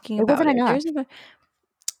started talking It about wasn't it. enough.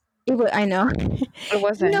 I know.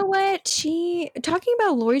 It You know wasn't. what? She talking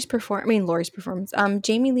about Lori's performance,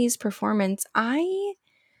 Jamie Lee's performance, I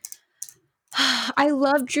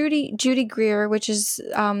love Judy Greer, which is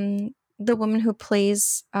the woman who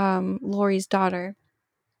plays Lori's daughter.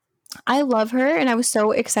 I love her, and I was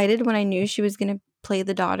so excited when I knew she was gonna play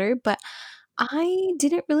the daughter, but I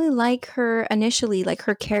didn't really like her initially, like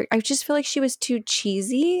her character. I just feel like she was too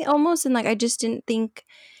cheesy almost, and like I just didn't think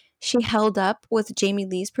she held up with Jamie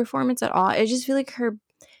Lee's performance at all. I just feel like her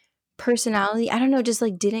personality, I don't know, just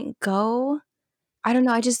like didn't go. I don't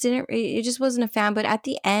know. I just didn't. It just wasn't a fan. But at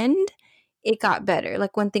the end, it got better.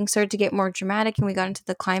 Like when things started to get more dramatic and we got into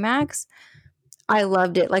the climax, I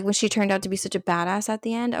loved it. Like when she turned out to be such a badass at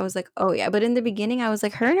the end, I was like, "Oh yeah." But in the beginning, I was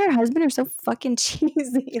like, her and her husband are so fucking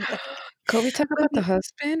cheesy. Like, Can we talk when about the he-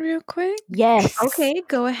 husband real quick? Yes. okay,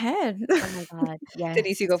 go ahead. Oh my god,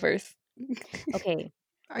 Denise, you yes. go first. Okay.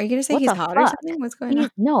 Are you gonna say What he's the hot or fuck? something? What's going on?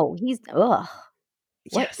 He's ugh.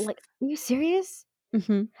 What, Yes. like, are you serious?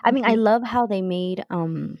 Mm-hmm. I mean, I Mm-hmm. love how they made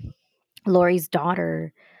Lori's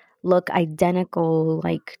daughter look identical,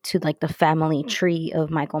 like, to, like, the family tree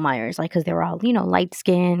of Michael Myers, like, because they were all, light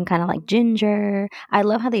skin, kind of like Ginger. I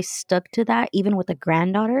love how they stuck to that, even with the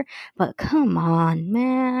granddaughter. But come on,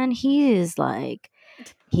 man, he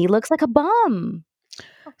looks like a bum.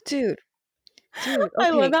 Dude, dude, I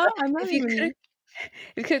love okay. that. I'm not If you could even.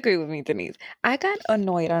 you could agree with me, Denise. I got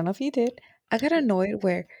annoyed. I don't know if you did. I got annoyed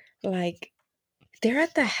where like they're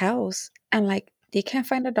at the house and like they can't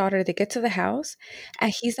find a daughter. They get to the house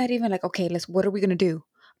and he's not even like, okay, what are we gonna do?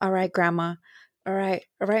 All right, grandma. All right,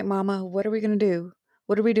 mama. What are we gonna do?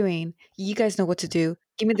 What are we doing? You guys know what to do.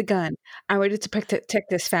 Give me the gun. I'm ready to protect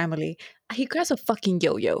this family. He grabs a fucking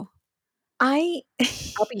yo-yo. I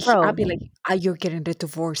I'll Bro, be like, "Ah, you're getting the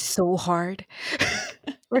divorce so hard."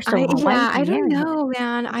 first of I all, why would yeah, you I don't marry him? know,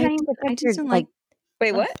 man. You can't even I protect just your, don't like. like,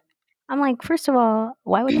 Wait, ugh. what? I'm like, first of all,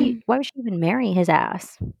 why would she even marry his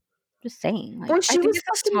ass? Just saying, like, Well, I she think was it's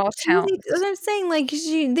a fucking small town. cheesy. That's what I'm saying. Like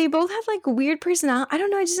they both have like weird personality. I don't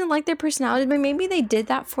know. I just didn't like their personality, but maybe they did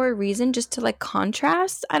that for a reason, just to like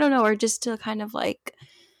contrast. I don't know, or just to kind of like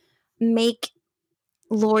make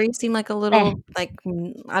Lori seem like a eh. little like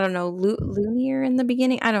I don't know, loonier in the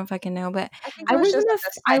beginning. I don't fucking know, but I think it I was wasn't just a. like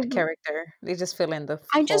a side character. They just fill in the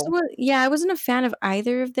I just hole. was yeah, I wasn't a fan of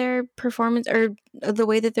either of their performance or the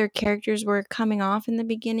way that their characters were coming off in the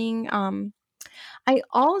beginning. I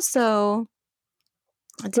also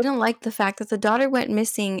didn't like the fact that the daughter went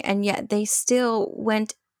missing and yet they still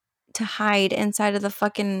went to hide inside of the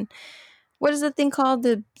fucking what is the thing called?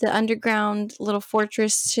 The underground little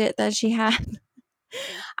fortress shit that she had.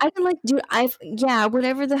 I didn't like dude, I've yeah,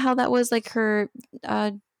 whatever the hell that was, like her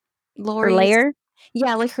uh Her Lori's layer?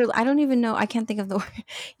 yeah, like her I don't even know, I can't think of the word.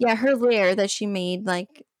 Yeah, her lair that she made,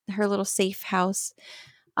 like her little safe house.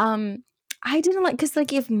 Um, I didn't like because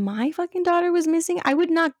like if my fucking daughter was missing, I would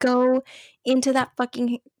not go into that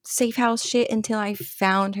fucking safe house shit until I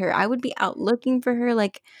found her. I would be out looking for her.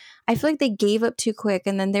 Like I feel like they gave up too quick,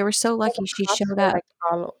 and then they were so All the lucky she cops showed were up. like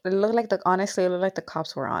all it looked like the honestly, it looked like the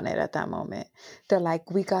cops were on it at that moment. They're like,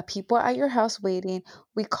 we got people at your house waiting.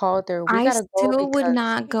 We called her. We I gotta go still would because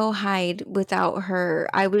not go hide without her.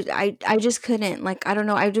 I just couldn't. Like I don't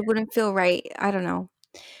know. I just wouldn't feel right. I don't know.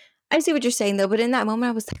 I see what you're saying though, but in that moment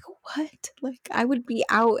I was like, "What?" Like I would be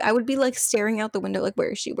out. I would be like staring out the window, like,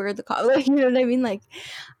 "Where is she? Where are the cops?" Like, you know what I mean? Like,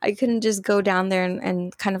 I couldn't just go down there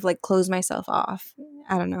and kind of like close myself off.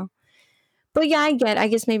 I don't know, but yeah, I get. I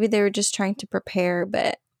guess maybe they were just trying to prepare,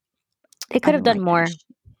 but They I could have didn't done like that. more.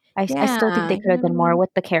 I still think Yeah, they could have done more with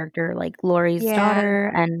the character, like Lori's yeah,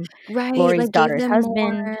 daughter and right. Lori's Like give daughter's them husband.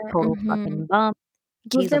 more. Total fucking bum.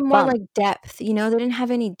 Give He's a them more bum. like depth. You know, they didn't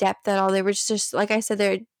have any depth at all. They were just like I said.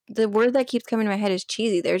 They're the word that keeps coming to my head is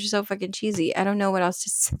cheesy. They're just so fucking cheesy. I don't know what else to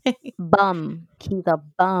say. Bum. He's a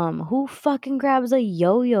bum. Who fucking grabs a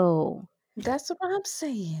yo-yo? that's what I'm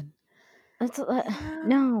saying. That's Yeah.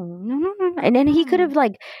 no, no, no, no. And then he could Mm-mm. have,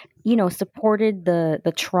 like, supported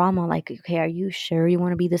the trauma. Like, okay, are you sure you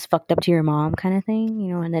want to be this fucked up to your mom, kind of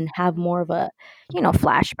thing, and then have more of a,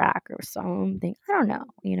 flashback or something. I don't know.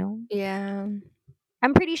 Yeah.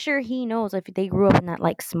 I'm pretty sure he knows if they grew up in that,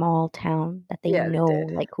 like, small town, that they Yeah, they know,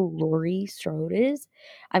 did. like, who Laurie Strode is.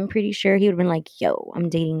 I'm pretty sure he would have been like, "Yo, I'm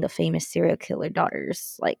dating the famous serial killer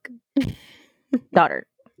daughter's, like, daughter."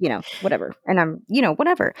 Whatever. And I'm,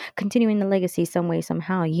 whatever, continuing the legacy some way,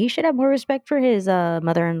 somehow. He should have more respect for his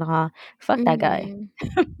mother-in-law. Fuck that guy. Mhm.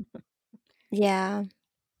 Yeah,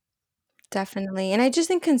 definitely. And I just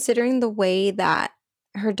think considering the way that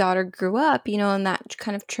her daughter grew up, in that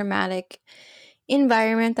kind of traumatic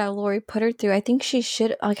environment that Lori put her through, I think she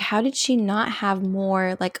should like how did she not have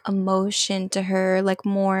more like emotion to her, like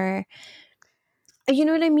more you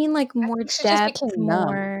know what I mean? Like I more think she just depth, became numb.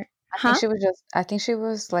 more huh? I think she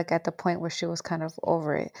was like at the point where she was kind of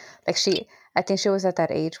over it. Like I think she was at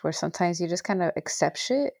that age where sometimes you just kind of accept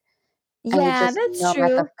shit and you're Yeah, just that's numb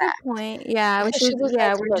at the true. Good fact. point. Yeah, Because she was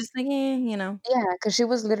like, we're look, just like, you know. yeah, because she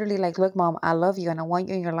was literally like, look, mom, I love you and I want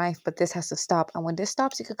you in your life, but this has to stop. And when this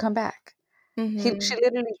stops, you could come back. She Mhm.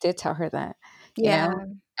 literally did tell her that, you know? Yeah.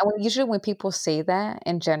 And usually when people say that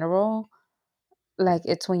in general, like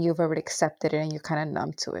it's when you've already accepted it and you're kind of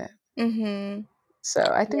numb to it. Mhm. So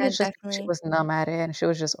I think Yeah, it's just she definitely. was numb at it and she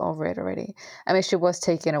was just over it already. I mean, she was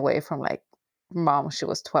taken away from like mom when she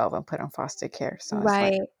was 12 and put in foster care. So it's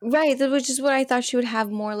like, Right, right, that was just what I thought she would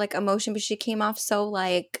have more, like, emotion, but she came off so,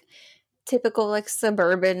 like, typical, like,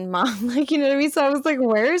 suburban mom, like, you know what I mean? So I was like,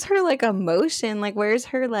 "Where's her, like, emotion? Like, where's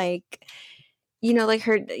her, like" like,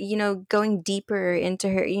 her going deeper into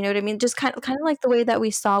her you know what I mean? Just kinda like the way that we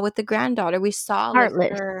saw with the granddaughter.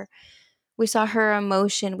 Heartless. We saw her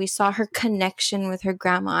emotion, we saw her connection with her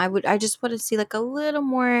grandma. I just wanna see, like, a little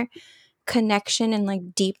more connection and,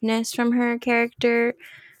 like, deepness from her character.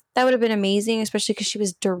 That would have been amazing, especially because she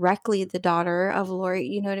was directly the daughter of Lori,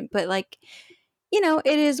 you know what I but, like,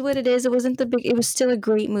 it is what it is. It was still a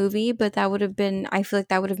great movie, but that would have been I feel like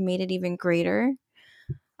that would have made it even greater.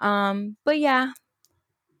 But yeah,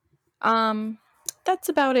 um, that's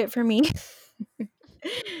about it for me.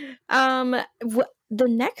 The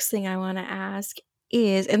next thing I wanna ask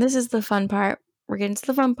is and this is the fun part, we're getting to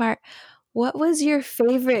the fun part. What was your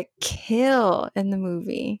favorite kill in the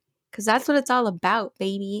movie? Because that's what it's all about,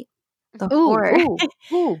 baby. The Ooh, horror. ooh,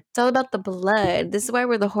 ooh. It's all about the blood. This is why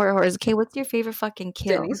we're the horror whores. Okay, what's your favorite fucking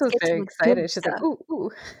kill? Denise Let's was get to very the good excited. She's like, stuff. ooh,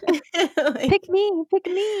 ooh. Like, Pick me, pick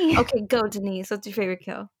me. okay, go, Denise. What's your favorite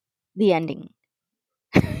kill? The ending.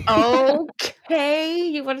 Okay,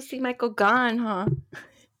 you want to see Michael gone, huh?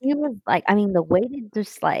 He was like, I mean, the way they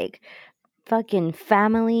just like fucking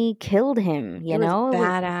family killed him, It was It was,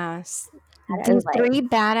 badass. it These was like three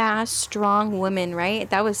badass, strong women, right?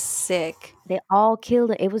 That was sick. they all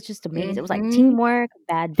killed it. It was just amazing. It was like Mhm. teamwork,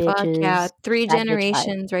 bad Fuck yeah. bitches, 3 bad bitch vibes.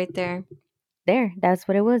 generations right there. There, that's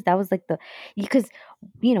what it was. That was like because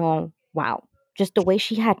wow, just the way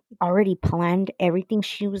she had already planned everything.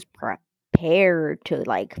 She was prepared to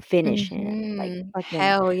like finish him, like Mhm. fucking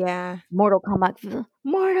Hell yeah. Mortal Kombat,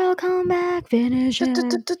 finish him.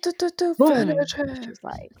 Boom. Finish It's her. just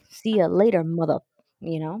like, see ya later, mother.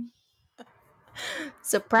 You know, I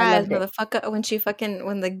Surprise, loved it. motherfucker,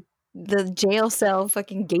 when the jail cell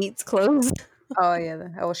fucking gates closed. Oh, yeah.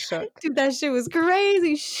 I was shook. Dude, that shit was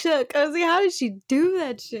crazy shook. I was like, "How did she do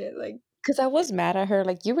that shit?" Like, Because I was mad at her.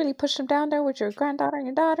 Like, you really pushed him down there with your granddaughter and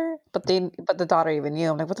your daughter? But the daughter even knew.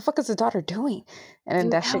 I'm like, what the fuck is the daughter doing? And then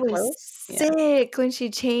dude, that that shit was closed? Yeah. sick when she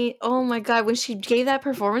changed oh my god, when she gave that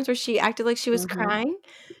performance where she acted like she was Mhm. crying.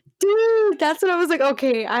 Dude, that's when I was like,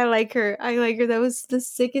 "Okay, I like her. I like her." That was the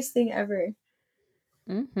sickest thing ever.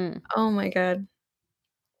 Mhm. Oh my god.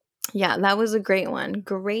 Yeah, that was a great one.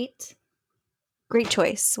 Great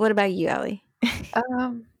choice. What about you, Ellie?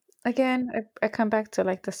 Um, again, I come back to,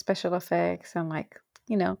 like, the special effects and, like,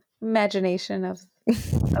 imagination of,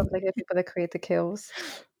 like, the people that create the kills.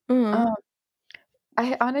 Mhm. Um,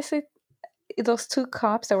 I honestly those 2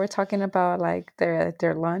 cops that were talking about, like, their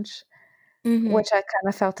lunch, Mhm. which I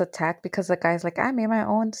kinda felt attacked because the guy's like, I made my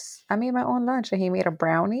own lunch," and he made a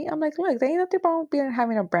brownie. I'm like, "Look, there ain't nothing wrong with being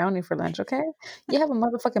having a brownie for lunch, okay? You have a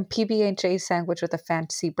motherfucking PB&J sandwich with a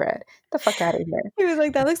fancy bread. The fuck out of here." He was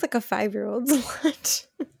like, "That looks like a five-year-old's lunch."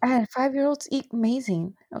 And 5-year-olds eat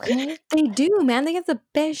amazing, okay? They do, man. They have the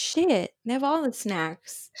best shit. They have all the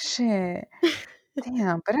snacks. Shit.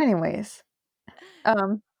 Damn, but anyways,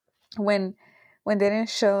 um, when they didn't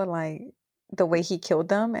show, like, the way he killed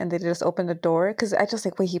them and they just opened the door, because I just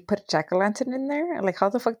like, "Wait, he put a jack-o'-lantern in there? Like, how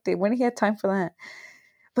the fuck did when he had time for that?"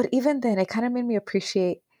 But even then, it kinda made me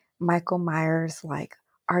appreciate Michael Myers' like,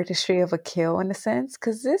 artistry of a kill in a sense,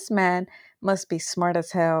 because this man must be smart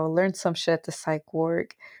as hell, learned some shit at the psych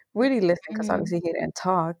ward, really listen, because Mhm. obviously he didn't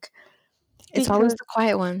talk, It's always because the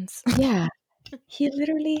quiet ones. yeah, he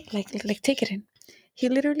literally take it in. He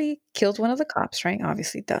literally killed one of the cops, right?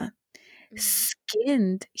 Obviously, duh.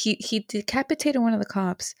 Mhm. He decapitated one of the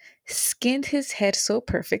cops, skinned his head so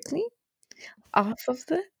perfectly off of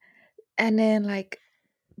the and then, like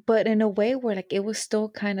but in a way where, like, it was still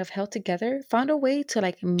kind of held together, found a way to,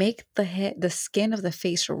 like, make the skin of the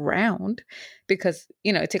face round because,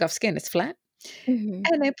 take off skin, it's flat, Mhm.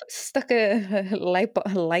 and then stuck a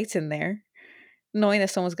light in there, knowing that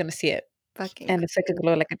someone's gonna see it, Fucking and it's like a crazy.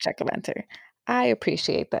 glow like a jack-o'-lantern. I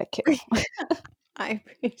appreciate that kill. I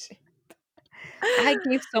appreciate I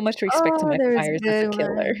gave so much respect to Oh, Michael there's Myers as a good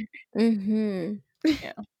killer. one. Mhm.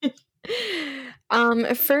 Yeah.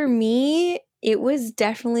 For me, it was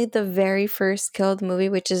definitely the very first kill of the movie,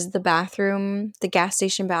 which is the gas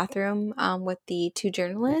station bathroom, with the 2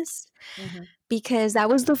 journalists, Mhm. because that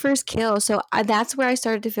was the first kill, so that's where I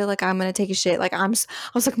started to feel like I'm gonna take a shit, like, I was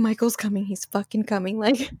like, "Michael's coming, he's fucking coming,"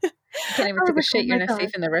 like, You can't even I was take a like, "Oh shit, you're my not god."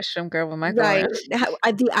 safe in the restroom, girl, with Michael Right.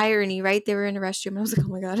 around. The irony, right? They were in a restroom, and I was like, "Oh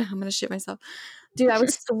my god, I'm gonna shit myself." Dude, I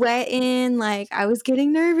was sweating, like, I was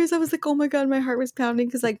getting nervous, I was like, "Oh my god," my heart was pounding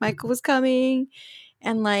because like, Michael was coming,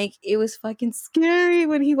 and, like, it was fucking scary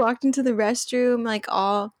when he walked into the restroom, like,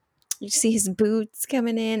 all You see his boots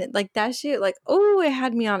coming in, like that shit. Like, oh, it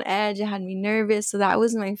had me on edge. It had me nervous. So that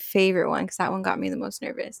was my favorite one because that one got me the most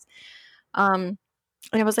nervous. And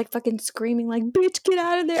I was like fucking screaming, like, "Bitch, get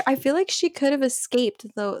out of there!" I feel like she could have escaped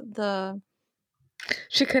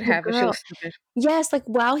She could the have, but she girl. was stupid. Yes, like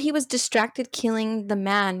while he was distracted killing the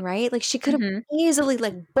man, right? Like she could have Mm-hmm. easily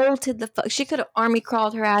like bolted the fuck. She could have army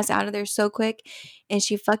crawled her ass out of there so quick, and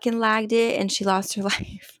she fucking lagged it, and she lost her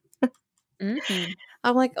life. Mm-hmm.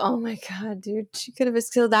 I'm like, oh my god, dude, she could have.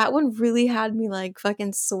 So that one really had me like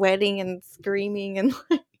fucking sweating and screaming, and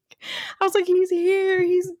like I was like, he's here,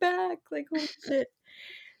 he's back, like holy shit.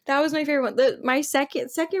 That was my favorite one. My second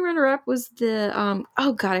runner up was the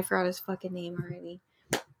oh god, I forgot his fucking name already.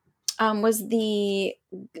 Was the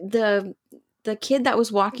kid that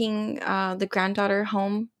was walking the granddaughter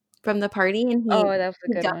home from the party, and Oh, that was a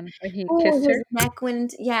he good got, one. When he oh, kissed her.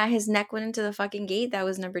 his neck went into the fucking gate. That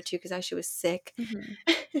was number 2 because that shit was sick.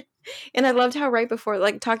 Mm-hmm. And I loved how right before,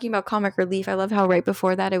 like talking about comic relief, I loved how right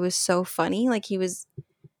before that it was so funny. Like he was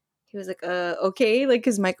like okay, like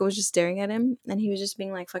because Michael was just staring at him and he was just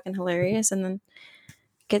being like fucking hilarious, and then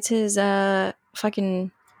gets his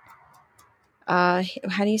fucking how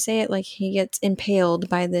do you say it, like he gets impaled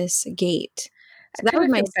by this gate. I So that kind was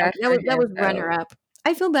of my feel bad second, for that him was though. runner up.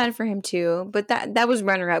 I feel bad for him too, but that was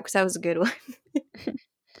runner up because that was a good one.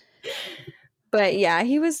 But yeah,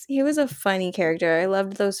 he was a funny character. I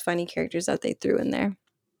loved those funny characters that they threw in there.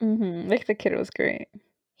 Mm-hmm. Like the kid was great.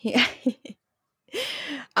 Yeah.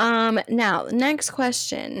 Now next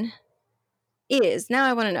question is, now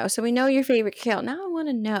I want to know, so we know your favorite kill, now I want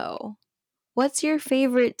to know, what's your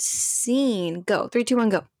favorite scene? Go, 3 2 1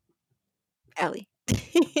 go. Ellie.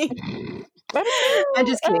 I I'm don't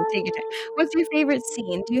just kidding. Take your time. What's your favorite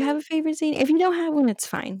scene? Do you have a favorite scene? If you don't have one, it's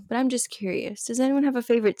fine. But I'm just curious. Does anyone have a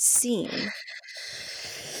favorite scene?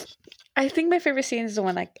 I think my favorite scene is the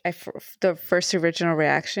one like the first original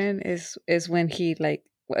reaction is when he like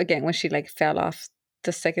again when she like fell off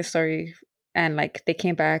the second story and like they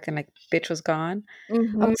came back and like bitch was gone. I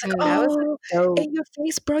was like, That was oh, dope. in your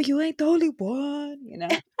face, bro, you ain't the only one, you know.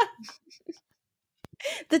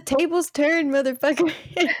 The tables turned, motherfucker.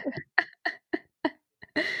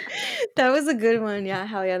 That was a good one. Yeah,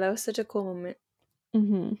 hell yeah. That was such a cool moment.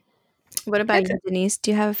 Mm-hmm. What about you, Denise?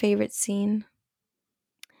 Do you have a favorite scene?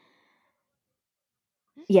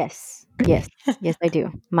 Yes, yes, yes, I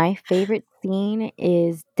do. My favorite scene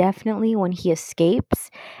is definitely when he escapes,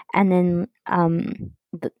 and then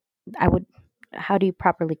the, I would, how do you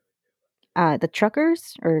properly, the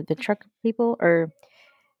truckers or the truck people or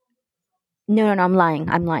no, I'm lying.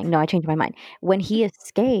 No, I changed my mind. When he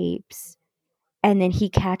escapes, and then he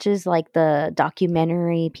catches like the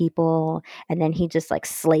documentary people, and then he just like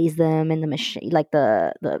slays them in the machine, like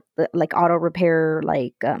the like auto repair,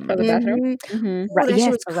 like For the bathroom. Mm-hmm. Mm-hmm. Oh, that shit yes,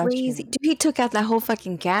 was the crazy. restroom. Dude, he took out that whole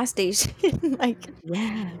fucking gas station. Like,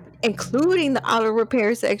 Yeah, including the auto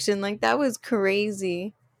repair section. Like, that was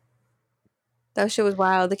crazy. That shit was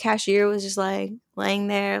wild. The cashier was just like laying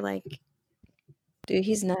there, like, dude,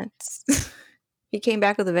 he's nuts. He came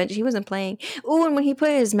back with a vengeance. He wasn't playing. Oh, and when he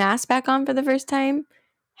put his mask back on for the first time,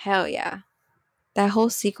 hell yeah. That whole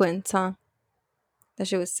sequence, huh? That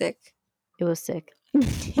shit was sick. it was sick.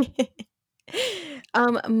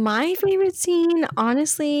 My favorite scene,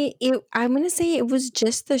 honestly, I'm gonna say it was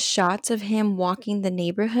just the shots of him walking the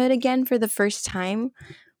neighborhood again for the first time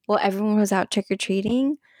while everyone was out trick or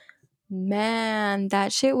treating. Man,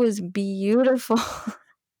 that shit was beautiful.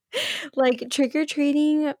 Like trick or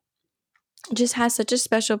treating just has such a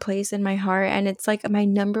special place in my heart, and it's like my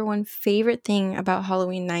number one favorite thing about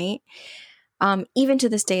Halloween night, even to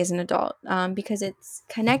this day as an adult, because it's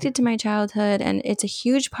connected to my childhood and it's a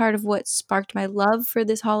huge part of what sparked my love for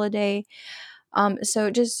this holiday. So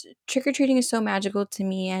just trick-or-treating is so magical to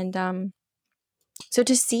me, and so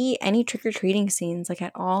to see any trick-or-treating scenes like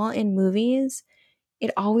at all in movies, it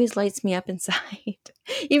always lights me up inside.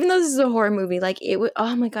 Even though this is a horror movie, like it would,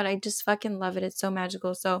 oh my god, I just fucking love it. It's so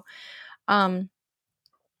magical. So um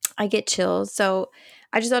I get chills. So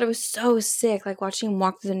I just thought it was so sick, like watching him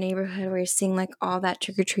walk through the neighborhood where you're seeing like all that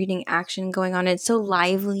trick or treating action going on. It's so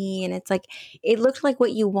lively, and it's like it looked like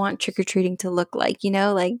what you want trick or treating to look like,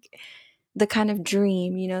 like the kind of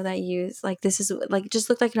dream, that you like. This is like just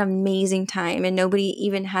looked like an amazing time, and nobody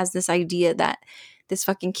even has this idea that this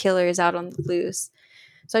fucking killer is out on the loose.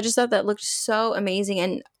 So I just thought that looked so amazing,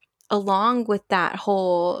 and along with that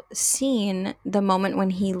whole scene, the moment when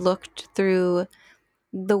he looked through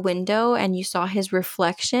the window and you saw his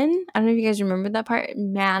reflection. I don't know if you guys remember that part.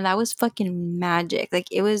 Man, that was fucking magic. Like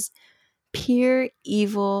it was pure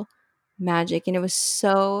evil magic, and it was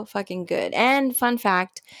so fucking good. And fun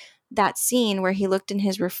fact, that scene where he looked in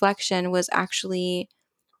his reflection was actually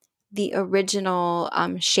the original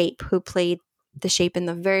Shape, who played the Shape in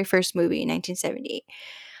the very first movie in 1978.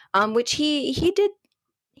 Which he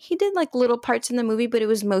did like little parts in the movie, but it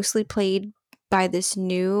was mostly played by this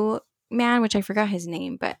new man, which I forgot his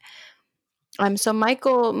name. But so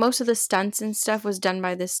Michael, most of the stunts and stuff was done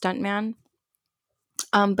by this stunt man.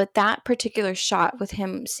 But that particular shot with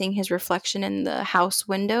him seeing his reflection in the house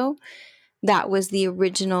window, that was the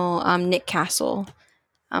original Nick Castle,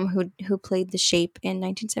 who played the Shape in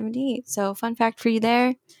 1978. So fun fact for you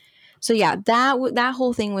there. So yeah, that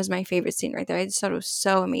whole thing was my favorite scene right there. I just thought it was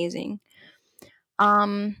so amazing.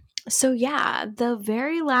 Um, so yeah, the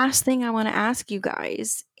very last thing I want to ask you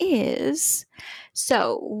guys is,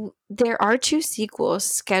 so there are 2 sequels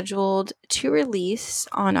scheduled to release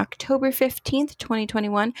on October 15th,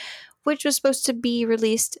 2021, which was supposed to be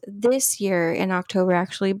released this year in October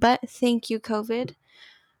actually, but thank you COVID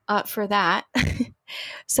for that.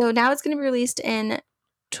 So now it's going to be released in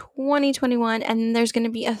 2021, and there's going to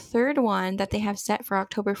be a third one that they have set for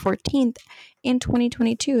October 14th in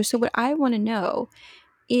 2022. So what I want to know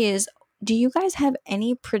is, do you guys have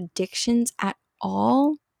any predictions at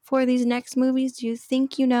all for these next movies? Do you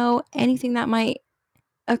think you know anything that might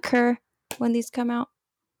occur when these come out?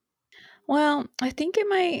 Well, I think it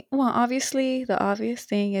might. Well, obviously, the obvious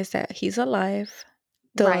thing is that he's alive.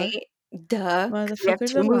 Duh. Right. Duh. 'Cause we have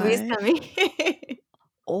Motherfucker's 2 movies alive. coming.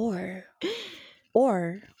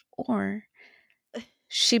 Or, or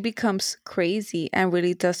she becomes crazy and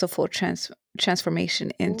really does a full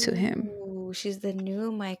transformation into him. Ooh, she's the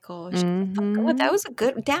new Michael. Shut the fuck up. That Hmm. was a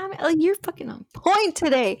good. Damn it, like, you're fucking on point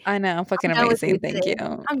today. I know, fucking I'm done with you amazing. Thank today.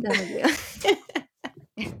 you. I'm done with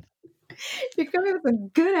you. You're coming with some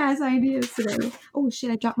good ass ideas today. Oh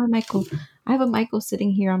shit! I dropped my Michael. I have a Michael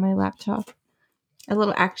sitting here on my laptop. A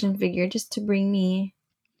little action figure just to bring me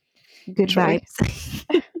good Joy.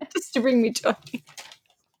 vibes. Just to bring me joy.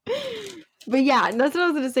 But yeah, that's what I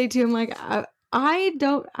was gonna say too. I'm like,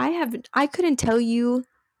 I couldn't tell you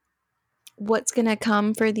what's gonna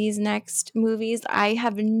come for these next movies. I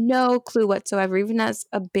have no clue whatsoever. Even as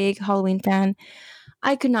a big Halloween fan,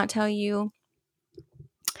 I could not tell you.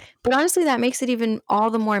 But honestly, that makes it even all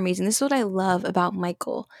the more amazing. This is what I love about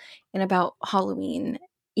Michael and about Halloween,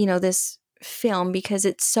 this film, because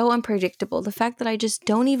it's so unpredictable. The fact that I just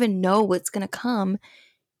don't even know what's gonna come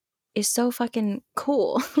is so fucking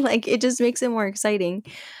cool. Like, it just makes it more exciting.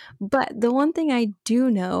 But the one thing I do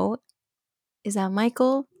know is that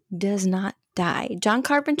Michael does not die. John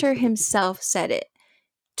Carpenter himself said it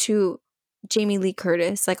to Jamie Lee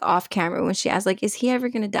Curtis, like off camera, when she asked, like, is he ever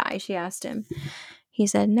gonna die? She asked him. He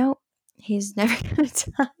said, no, he's never gonna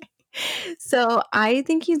die. So I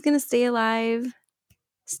think he's gonna stay alive.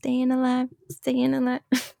 Staying alive, staying alive.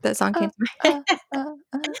 That song came to my head.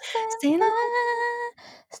 Staying alive.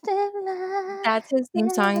 Stay alive. That's his theme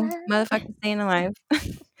song. Motherfucking staying alive.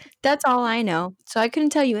 That's all I know. So I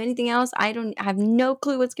couldn't tell you anything else. I have no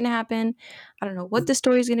clue what's gonna happen. I don't know what the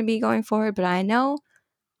story's gonna be going forward, but I know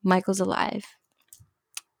Michael's alive.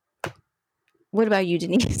 What about you,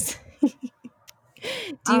 Denise?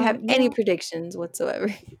 Do you have any predictions whatsoever?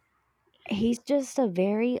 He's just a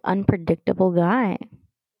very unpredictable guy.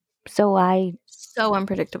 So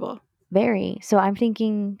Unpredictable. So I'm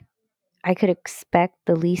thinking I could expect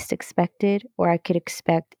the least expected, or I could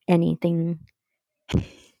expect anything.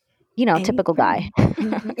 Typical guy.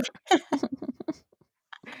 Mhm.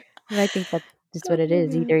 And I think that's just what it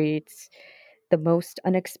is. Either it's the most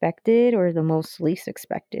unexpected or the most least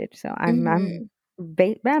expected. So I'm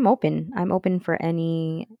open. I'm open for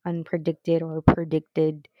any unpredicted or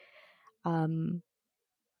predicted um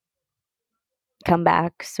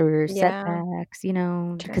comebacks or Yeah. setbacks,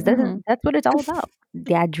 because True. that's what it's all about.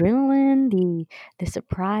 The adrenaline, the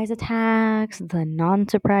surprise attacks, the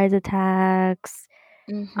non-surprise attacks.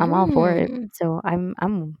 I'm all for it. Mhm. So I'm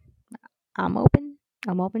open.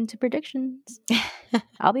 I'm open to predictions.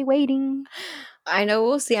 I'll be waiting. I know,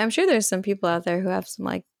 we'll see. I'm sure there's some people out there who have some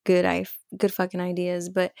like good fucking ideas,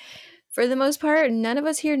 but for the most part, none of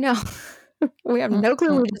us here know. We have no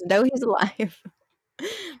clue. We just know he's alive.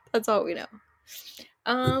 That's all we know.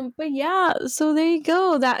 But yeah, so there you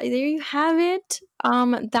go. There you have it.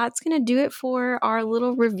 That's gonna do it for our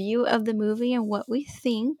little review of the movie and what we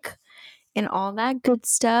think and all that good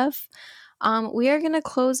stuff. We are gonna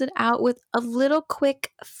close it out with a little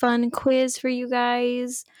quick fun quiz for you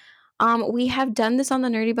guys. We have done this on the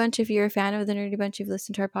Nerdy Bunch. If you're a fan of the Nerdy Bunch, you've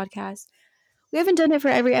listened to our podcast. We haven't done it for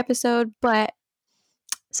every episode, but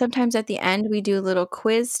sometimes at the end we do a little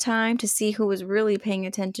quiz time to see who was really paying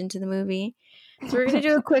attention to the movie. So we're gonna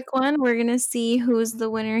do a quick one. We're gonna see who's the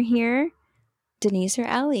winner here. Denise or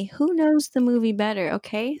Ellie? Who knows the movie better?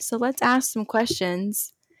 Okay, so let's ask some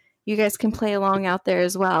questions. You guys can play along out there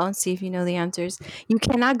as well and see if you know the answers. You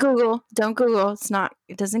cannot Google. Don't Google.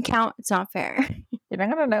 It doesn't count. It's not fair. You're not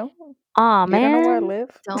gonna know. Aw, You don't know where I man.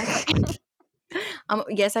 live. Don't play.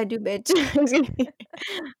 Yes, I do, bitch.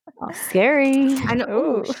 Oh, scary. I know.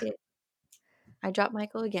 Oh, Ooh. shit. I dropped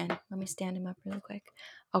Michael again. Let me stand him up really quick.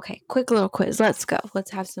 Okay, quick little quiz. Let's go.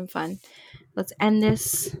 Let's have some fun. Let's end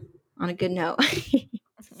this on a good note.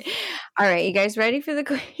 All right, you guys ready for the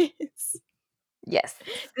quiz? Yes.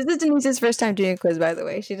 This is Denise's first time doing a quiz, by the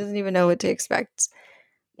way. She doesn't even know what to expect.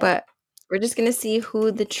 But we're just going to see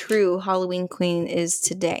who the true Halloween queen is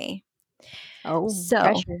today. Oh, So,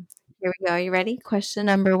 pressure. here we go. You ready? Question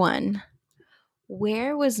number 1.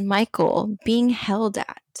 Where was Michael being held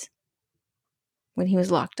at when he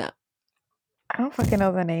was locked up? I don't fucking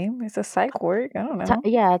know the name. It's a psych ward. I don't know.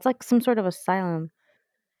 Yeah, it's like some sort of asylum.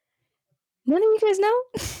 None of you guys know?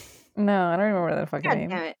 No, I don't remember the fucking God name.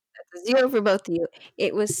 damn it. That's a 0 for both of you.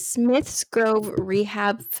 It was Smith's Grove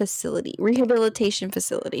Rehabilitation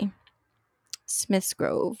Facility. Smith's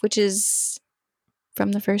Grove, which is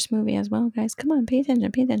from the first movie as well, guys. Come on, pay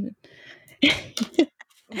attention.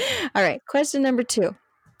 All right, question number 2.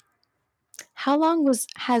 How long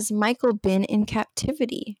has Michael been in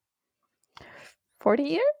captivity? 40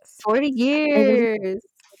 years? 40 years.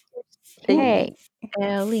 Hey.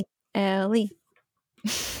 Ellie.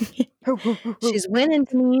 She's winning,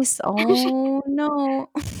 Denise. Oh, no.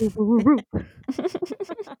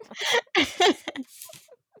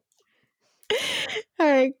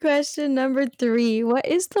 All right, question number 3. What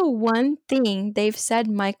is the one thing they've said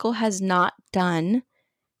Michael has not done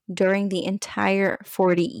during the entire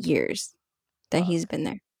 40 years that he's been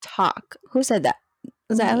there? Talk. Who said that?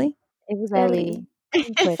 Was that Ellie? It was Ellie.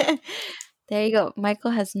 Ellie. Quick. There you go.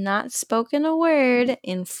 Michael has not spoken a word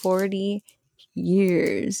in 40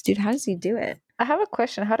 years. Dude, how does he do it? I have a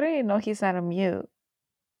question. How do they know he's not a mute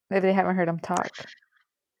if they haven't heard him talk?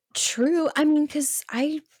 True. I mean, because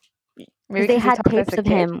Maybe They because he had talked as tapes a of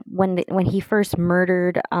kid? him when he first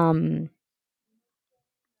murdered oh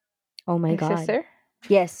my His god. sister?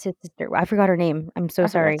 Yes, his sister. I forgot her name. I'm so I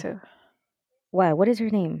sorry. forgot too. What is her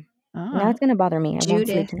name? Now Ah, it's gonna bother me. I won't sleep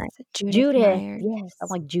Judith. tonight. Judith Myers. Yes, I'm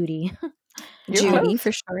like Judy. you're Judy close.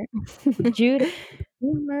 for short. Judith. He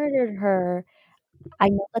murdered her. I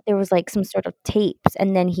know that there was like some sort of tapes,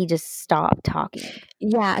 and then he just stopped talking.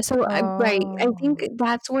 Yeah, so right. I think Oh.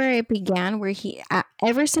 that's where it began. Where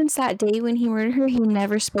ever since that day when he murdered her, he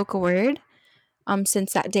never spoke a word.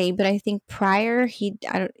 Since that day, but I think prior he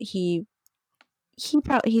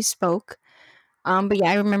probably spoke. But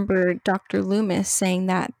yeah, I remember Dr. Loomis saying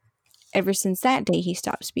that ever since that day he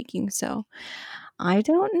stopped speaking. So I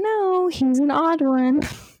don't know. He's an odd one.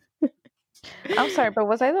 I'm sorry, but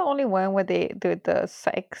was I the only one where the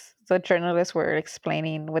psychs, the journalists were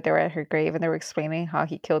explaining what they were at her grave and they were explaining how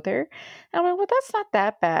he killed her? And I'm like, well, that's not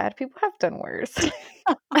that bad. People have done worse.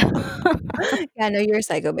 Yeah, no, you're a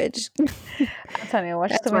psycho bitch. I'm telling you, watch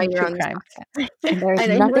That's too why many you're true on this crimes. podcast. And there's I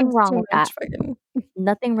know you nothing watch wrong too with much that. fucking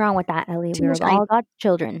Nothing wrong with that, Ellie. too We're much all God's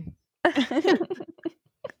children.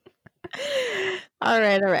 All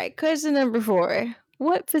right. Question number 4.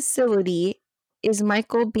 What facility is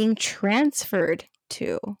Michael being transferred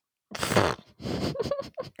to?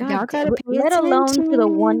 Y'all gotta pay let alone to the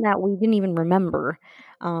one attention. that we didn't even remember.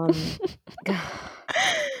 Oh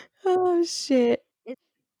shit.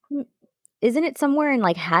 Isn't it somewhere in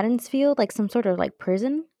like Haddonfield, like some sort of like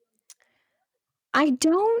prison? I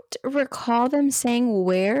don't recall them saying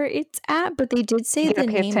where it's at, but they did say You the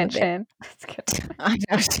gotta pay name of it. attention. I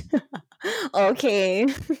know. Okay.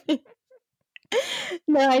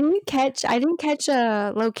 No, I didn't catch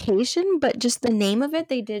a location, but just the name of it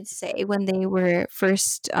they did say when they were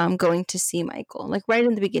first going to see Michael, like right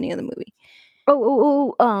in the beginning of the movie.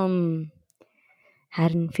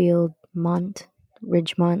 Haddonfield,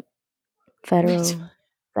 Ridgemont Federal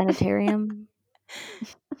Sanitarium.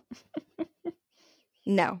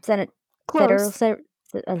 No. Federal. Close.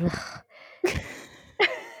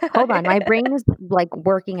 Hold on, my brain is like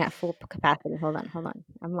working at full capacity. Hold on.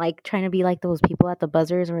 I'm like trying to be like those people at the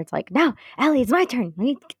buzzers where it's like, now, Allie, it's my turn.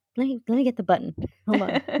 Let me get the button. Hold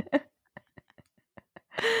on.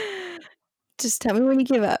 Just tell me when you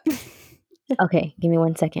give up. Okay, give me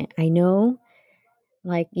 1 second. I know,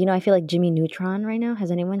 like, I feel like Jimmy Neutron right now. Has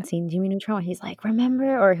anyone seen Jimmy Neutron? He's like,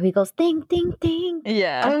 remember? Or he goes, ding, ding, ding.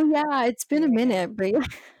 Yeah. Oh yeah, it's been a minute, but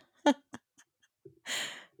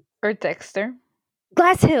Or Dexter.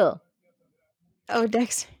 Glass Hill. oh,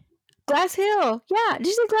 Dexter. Glass Hill. Yeah. Did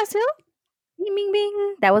you say Glass Hill? Bing, bing,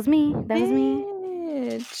 bing. That was me.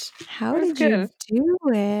 Bitch. How That was did you good. do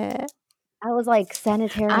it? I was like I did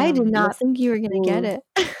sanitarium. not Yep. think you were gonna get Ooh.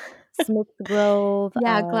 it. Smith Grove.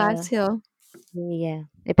 Yeah, Glass Hill. Yeah.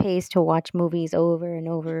 It pays to watch movies over and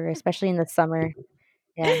over, especially in the summer.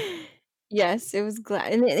 Yeah. Yes, it was Glass.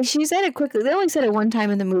 And she said it quickly. They only said it one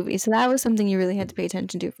time in the movie, so that was something you really had to pay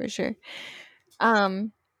attention to for sure. All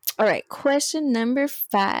right, question number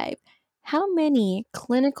 5. How many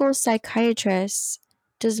clinical psychiatrists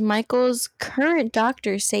does Michael's current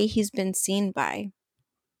doctor say he's been seen by?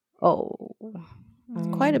 Oh.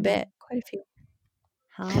 Quite a bit. Quite a few.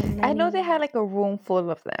 How many? I know they had like a room full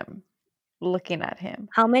of them looking at him.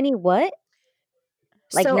 How many what?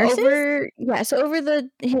 Like So nurses? over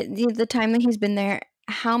the time that he's been there,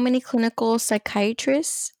 how many clinical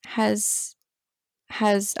psychiatrists have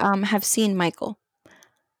seen Michael?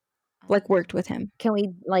 Like worked with him? Can we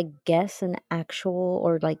like guess an actual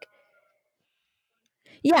or like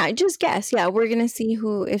Yeah, just guess. Yeah, we're gonna see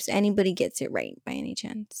if anybody gets it right by any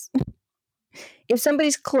chance. If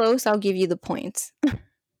somebody's close, I'll give you the points.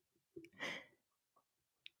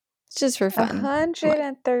 It's just for fun.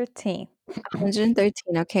 113.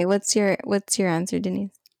 113. Okay, what's your answer,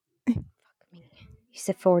 Denise? you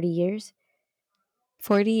said 40 years?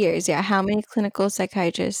 40 years. Yeah. How many clinical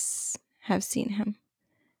psychiatrists have seen him?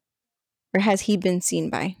 Or has he been seen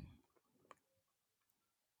by?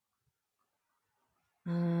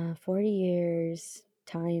 40 years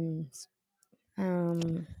times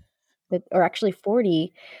or actually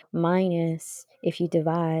 40 minus if you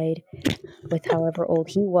divide with however old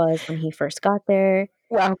he was when he first got there.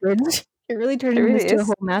 Wow, you're really turning Sure this to a is.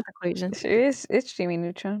 whole math equation. Sure is. It's Jimmy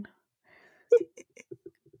Neutron.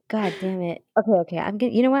 God damn it. Okay.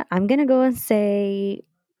 You know what? I'm gonna go and say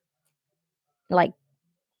like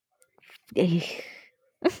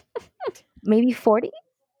maybe 40.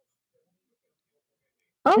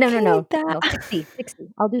 Okay, No, 60.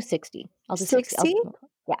 I'll do 60. 60?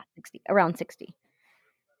 Yeah, 60. Around 60.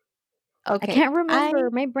 Okay. I can't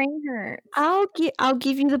remember. My brain hurts. I'll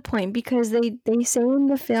give you the point because they say in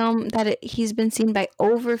the film that he's been seen by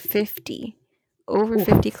over 50. Over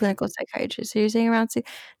 50 clinical psychiatrists. So you're saying around 6.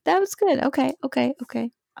 That was good. Okay.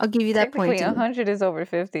 I'll give you that point. Technically, 100 is over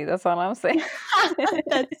 50. That's all I'm saying.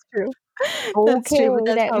 That's true. That's Okay, true, but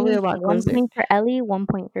that's that probably a means lot 1 closer. point for Ellie, 1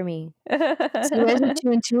 point for me. So you guys are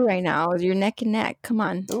 2 and 2 right now. You're neck and neck. Come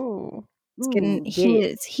on. Ooh. It's getting Get heated.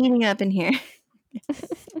 it. It's heating up in here.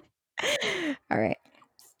 All right.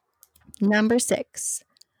 Number 6.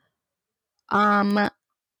 I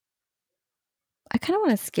kind of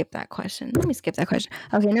want to skip that question. Let me skip that question.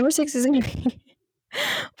 Okay, number 6 is going to be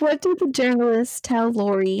what did the journalists tell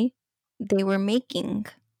Lori they were making?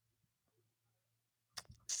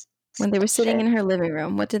 When they were sitting in her living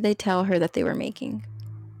room, what did they tell her that they were making?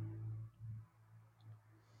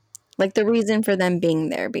 Like the reason for them being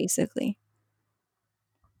there, basically.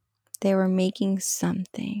 They were making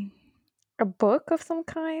something. A book of some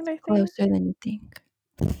kind, I think. Closer than you think.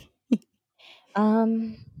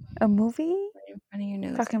 A movie? Right in front of your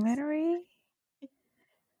nose. Documentary?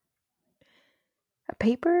 A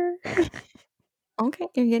paper? Okay,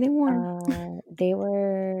 you're getting warm. They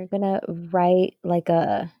were gonna write like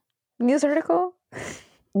a news article?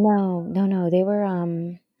 No. They were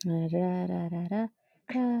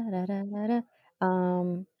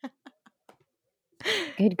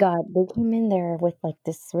good God, they came in there with like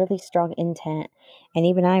this really strong intent, and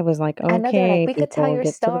even I was like, I know they're okay, like, we could tell people, your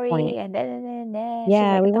get to the story, point. and then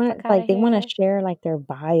Yeah, she's we like, get the want fuck out like of they want here. to share like their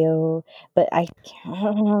bio, but I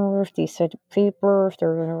can't remember if they said paper, if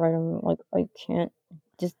they're gonna write them. Like I can't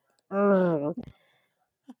just. I don't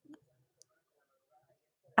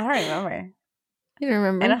remember. You don't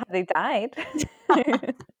remember? I know how they died.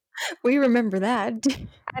 We remember that.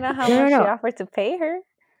 I know how No. much she offered to pay her.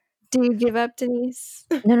 Do you give up, Denise?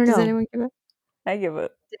 No. Does anyone give up? I give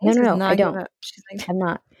up. Denise does No, not I give don't. up. She's like, I'm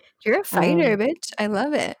not. you're a fighter, bitch. I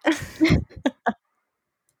love it.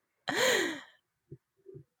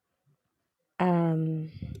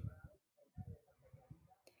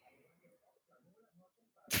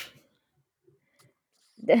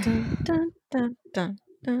 Dun, dun, dun, dun,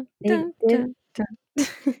 dun, dun, dun, dun.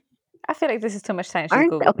 I feel like this is too much time. She's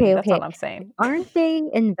Aren't Googled me. That's okay? all I'm saying. Aren't they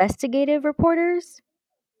investigative reporters?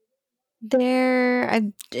 They're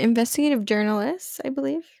investigative journalists, I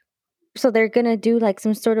believe. So they're gonna do like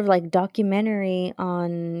some sort of like documentary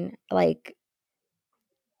on like.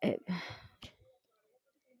 Did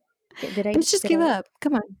I? Bitch, just give up.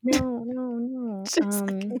 Come on. No.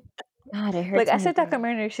 God, it hurts. Like I my said brain.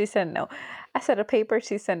 documentary, she said no. I said a paper,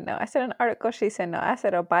 she said no. I said an article, she said no. I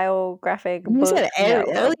said a biographic You book. said No.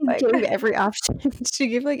 Ellie gave every option. She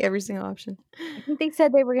gave like every single option. I think they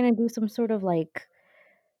said they were gonna do some sort of like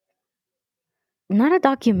not a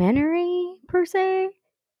documentary, per se.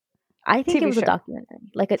 I think it TV was a show. documentary,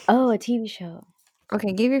 like a TV show.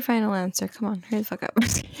 Okay, give your final answer. Come on, hurry the fuck up.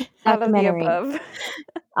 All of the Documentary. above.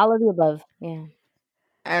 All of the above. Yeah.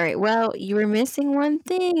 All right. Well, you were missing one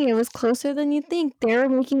thing. It was closer than you think. They were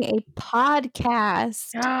making a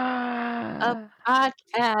podcast. A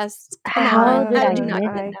podcast. Come How on. did How I did you not miss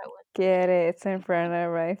get I that one? get it. It's in front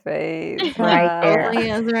of my face. Right there? Totally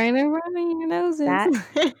is right in front of your noses.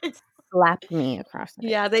 That slapped me across the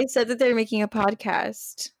face. Yeah, they said that they're making a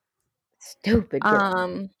podcast. Stupid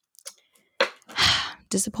girl.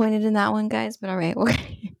 Disappointed in that one, guys, but all right.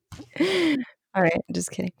 All right,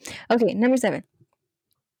 just kidding. Okay, number 7.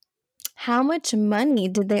 How much money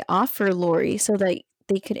did they offer Lori so that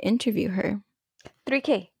they could interview her?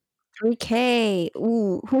 3K. 3K.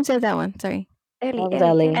 Ooh, who said that one? Sorry. That was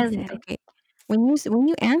Ellie. Ellie. Okay. When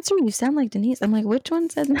you answer, you sound like Denise. I'm like, which one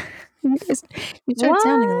said that? You start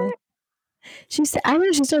sounding alike. She said, I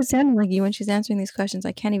know she started sounding like you when she's answering these questions.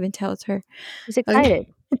 I can't even tell it's her. She's excited.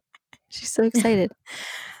 Okay. She's so excited.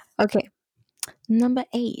 Okay. Number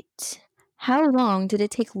 8. How long did it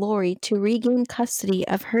take Lori to regain custody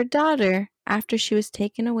of her daughter after she was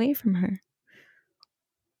taken away from her?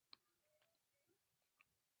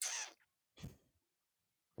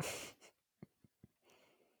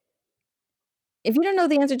 If you don't know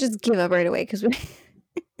the answer, just give up right away because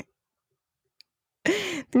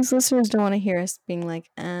these listeners don't want to hear us being like,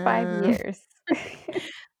 5 years.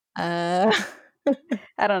 I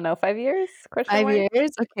don't know. 5 years? 5 years?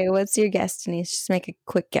 Okay, what's your guess, Denise? Just make a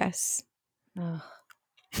quick guess. Ugh.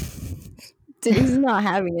 Denise is not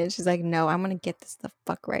having it. She's like, no, I'm going to get this the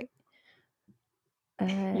fuck right.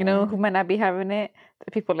 You know who might not be having it?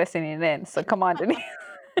 The people listening in. So come on, Denise.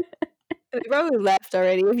 They probably left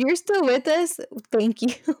already. If you're still with us, thank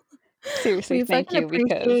you. Seriously, we thank fucking you,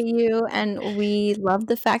 because appreciate you, and we love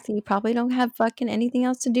the fact that you probably don't have fucking anything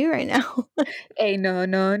else to do right now. hey, no.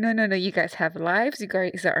 You guys have lives. You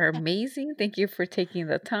guys are amazing. Thank you for taking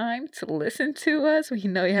the time to listen to us. We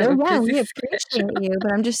know you have a yeah, busy we schedule. appreciate you,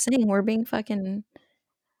 but I'm just saying we're being fucking.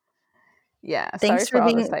 Yeah, Thanks sorry for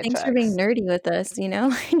all the thanks for being sidetracks. nerdy with us. You know.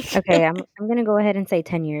 Okay, I'm gonna go ahead and say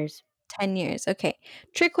 10 years. 10 years. Okay.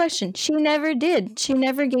 Trick question. She never did. She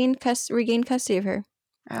never regained custody of her.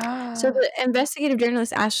 So Ah, the investigative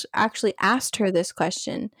journalist actually asked her this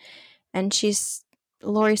question, and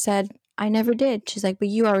Lori said, "I never did." She's like, "But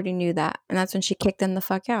you already knew that," and that's when she kicked them the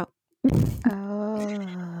fuck out.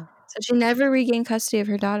 oh. So she never regained custody of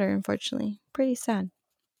her daughter, unfortunately. Pretty sad.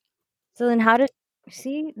 So then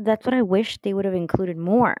that's what I wish they would have included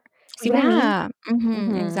more. See what I mean? Yeah.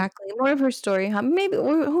 Mhm. Exactly. More of her story, huh? Maybe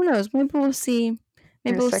who knows? Maybe we'll see.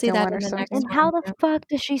 Maybe The we'll see second that one in or the next And something. how one. the fuck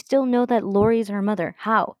does she still know that Lori's her mother?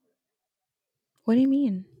 How? What do you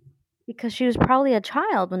mean? Because she was probably a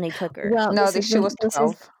child when they took her. Well, No, this she was is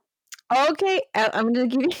 12. okay. I'm gonna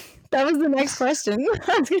give you. That was the next question.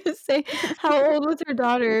 I was gonna say, how old was her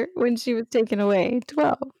daughter when she was taken away?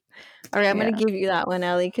 12. All right, I'm gonna Yeah. give you that one,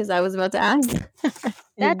 Ellie, because I was about to ask.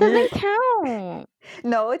 That doesn't count.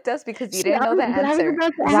 No, it does, because you See, didn't know the but I was answer.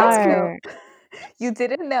 about to So, ask no, her. you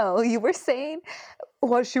didn't know. You were saying,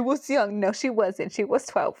 well, she was young. No, she wasn't. She was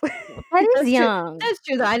 12. That That's is true. young. That's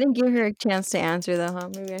true, though. I didn't give her a chance to answer, though, huh?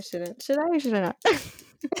 Maybe I shouldn't. Should I or should I not?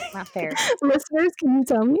 Not fair. Listeners, can you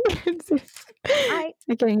tell me? I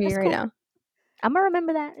I can't hear That's you right cool. now. I'm gonna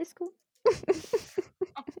remember that. It's cool.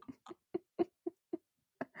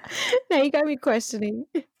 Now you got me questioning.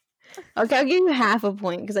 Okay, I'll give you half a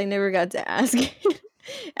point because I never got to ask.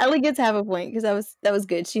 Ellie gets half a point because that was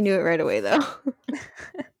good. She knew it right away, though.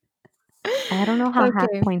 I don't know how half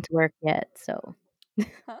Okay. points work yet, so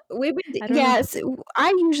We've been I don't know. yes. I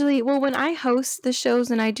usually when I host the shows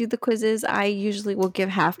and I do the quizzes, I usually will give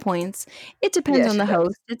half points. It depends Yeah, on she the does.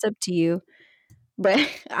 host. It's up to you. But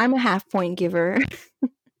I'm a half point giver.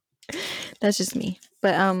 That's just me.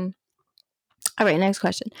 But all right, next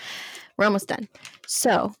question. We're almost done.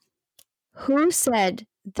 So, who said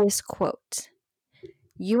this quote?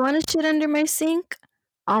 "You want to shit under my sink?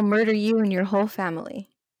 I'll murder you and your whole family."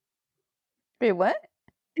 Wait, what?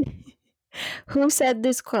 Who said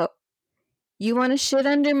this quote? "You want to shit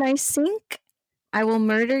under my sink? I will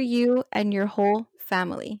murder you and your whole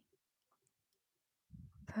family."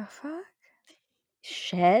 The fuck?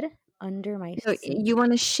 Shed under my So, sink. "You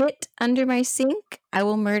want to shit under my sink? I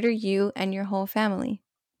will murder you and your whole family."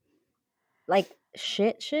 Like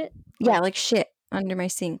shit? Yeah, like shit under my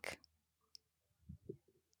sink.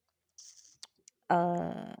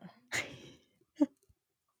 Uh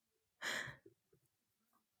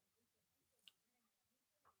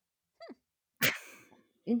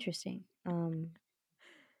Interesting.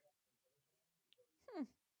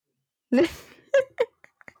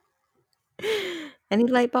 Any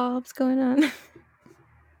light bulbs going on?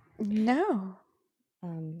 No.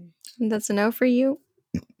 That's a no for you.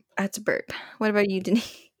 That's a burp. What about you,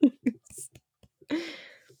 Denise?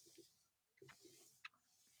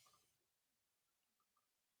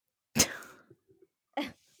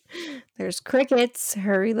 There's crickets.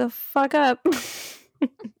 Hurry the fuck up.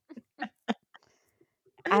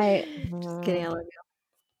 I Just kidding. I love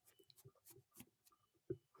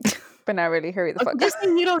you. But not really. Hurry the Okay, fuck just up. say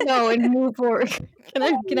you don't know and move forward.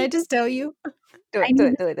 Can I just tell you? Do I it, do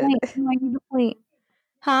need it, the do it, do point. it. No, I need the point.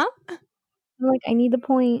 Huh? I'm like, I need the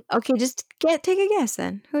point. Okay, just take a guess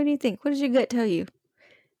then. Who do you think? What does your gut tell you?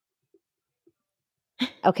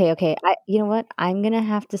 Okay. You know what? I'm gonna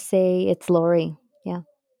have to say it's Lori. Yeah.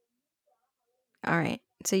 All right.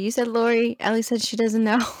 So you said Lori. Ellie said she doesn't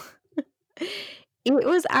know. It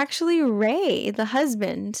was actually Ray, the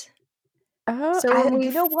husband. Oh, So when we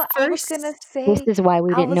you know what? first, This is why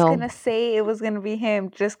we I didn't was know. gonna say it was gonna be him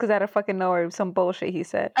just because out of fucking nowhere, some bullshit he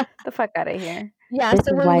said. The fuck out of here. yeah. This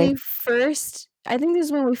So is when why we first, I think this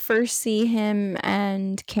is when we first see him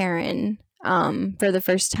and Karen, for the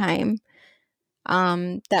first time.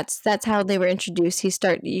 That's how they were introduced.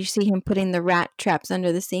 You see him putting the rat traps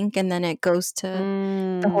under the sink, and then it goes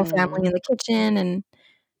to the whole family in the kitchen, and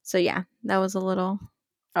so yeah, that was a little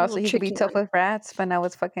Also, he could be tricky tough with rats, but now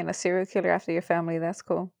it's fucking a serial killer after your family. That's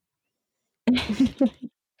cool. one.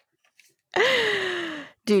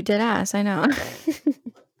 Dude, dead ass, I know.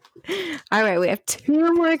 All right, we have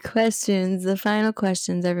 2 more questions. The final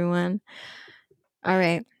questions, everyone. All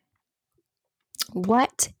right.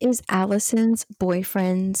 What is Allison's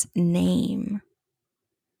boyfriend's name?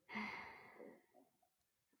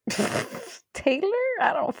 Taylor?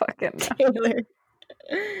 I don't fucking know. Taylor.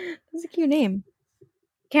 That's a cute name.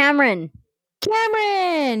 Cameron.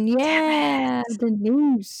 Cameron! Yeah!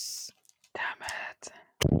 Denise. Damn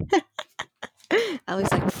it. I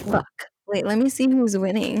was like, fuck. Wait, let me see who's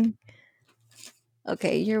winning.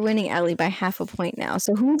 Okay, you're winning Ellie by half a point now.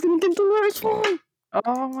 So who's gonna get the large one?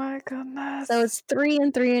 Oh my goodness. So it's 3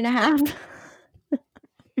 and 3.5.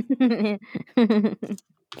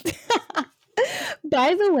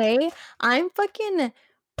 By the way, I'm fucking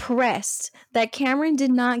pressed that Cameron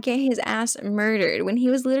did not get his ass murdered when he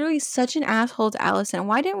was literally such an asshole to Allison.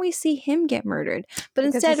 Why didn't we see him get murdered? But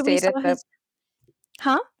Because he instead we stayed at saw the his.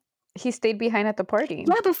 Huh? he stayed behind at the party.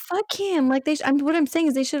 Yeah, but fuck him. Like what I'm saying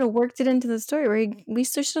is they should have worked it into the story where we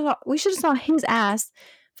should have saw his ass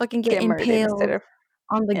fucking get Get murdered instead impaled of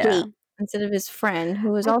on the yeah. gate instead of his friend who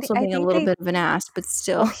was I also being a think little they bit of an ass, but well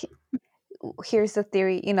still. here's the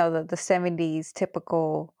theory, the 70s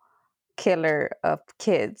typical killer of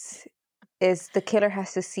kids is the killer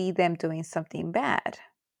has to see them doing something bad.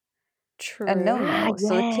 A True. no-no. So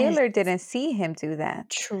the Yes. killer didn't see him do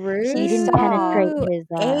that. True. He He didn't saw penetrate his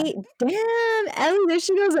 8. Damn, Ellie, there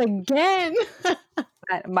she goes again.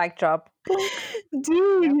 mic drop.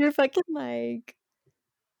 Dude, Yep. you're fucking like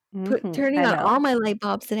turning I on know. all my light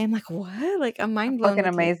bulbs today. I'm like, what? Like, I'm mind blown. Fucking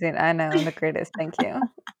with you. amazing. I know. I'm the greatest. Thank you.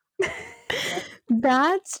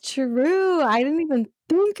 That's true. I didn't even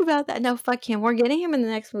think about that. No, fuck him. We're getting him in the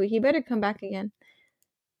next movie. He better come back again.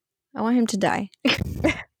 I want him to die.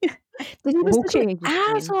 But he was such an Okay,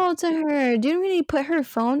 Justine. asshole to her. Didn't when he put her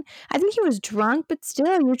phone? I think he was drunk, but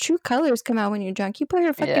still, your true colors come out when you're drunk. He put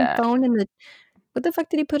her fucking Yeah. phone in the. What the fuck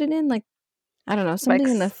did he put it in? Like, I don't know, something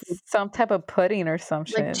Like in the food, some type of pudding or some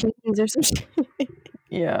like shit. cheese or some shit.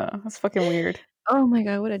 Yeah. That's fucking weird. Oh my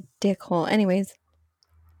god, what a dickhole. Anyways,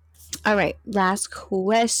 all right, last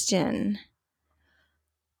question.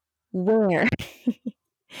 Where?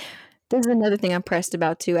 This is another thing I'm pressed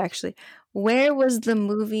about too, actually. Where was the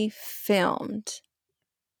movie filmed?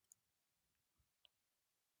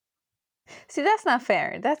 See, that's not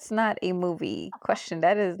fair. That's not a movie question.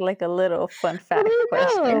 That is like a little fun How fact do you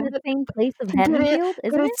question. know? In the same place of But Haddonfield,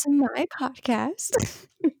 isn't it? it's my podcast.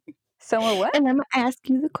 Somewhere what? And I'm going to ask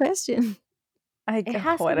you the question. It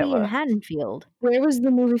has to be in Whatever. Haddonfield. Where was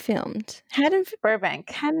the movie filmed?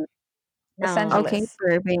 Burbank, Los No. Angeles. Okay,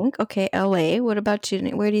 Burbank. Okay, LA. What about you?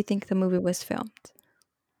 Where do you think the movie was filmed?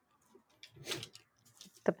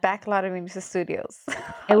 The back lot of Universal Studios.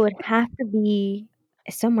 It would have to be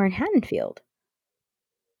somewhere in Haddonfield.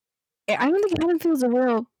 I don't think Haddonfield's a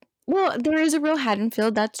real. Well, there is a real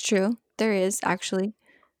Haddonfield. That's true. There is actually.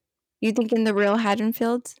 You think in the real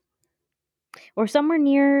Haddonfield? Or somewhere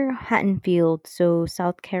near Haddonfield, so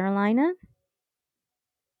South Carolina.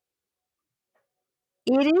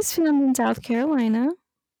 It is filmed in South Carolina,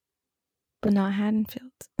 but not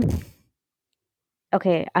Haddonfield.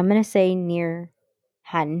 Okay, I'm gonna say near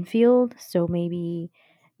Haddonfield, so maybe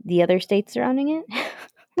the other states surrounding it.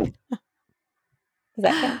 Does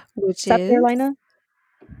that count? Which South is Carolina?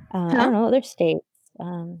 I don't know, other states.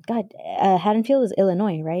 Haddonfield is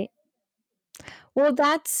Illinois, right? Well,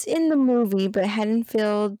 that's in the movie, but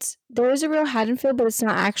Haddonfield, there is a real Haddonfield, but it's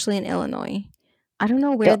not actually in Illinois. I don't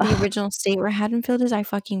know where the original state where Haddonfield is. I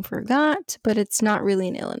fucking forgot, but it's not really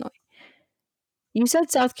in Illinois. You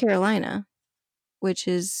said South Carolina, which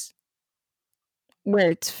is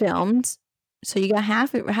where it's filmed. So you got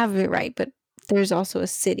half of it right, but there's also a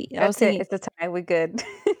city. That's it. It's a tie. We good.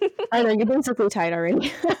 I know, you're basically tied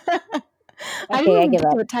already. I Okay, I didn't give even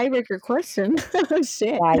up. do a tiebreaker question. Oh,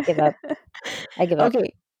 shit. Yeah, I give up. I give up.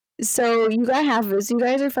 Okay, so you got half of it. So you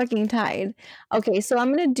guys are fucking tied. Okay, so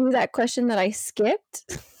I'm going to do that question that I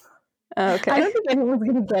skipped. Okay. I don't think anyone's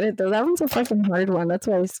going to get it, though. That one's a fucking hard one. That's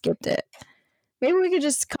why I skipped it. Maybe we could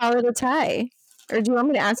just call it a tie. Or do you want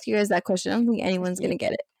me to ask you guys that question? I don't think anyone's going to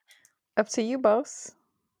get it. Up to you, boss.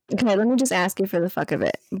 Okay, let me just ask you for the fuck of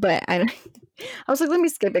it. But I was like, let me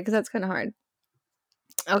skip it because that's kind of hard.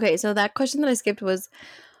 Okay, so that question that I skipped was,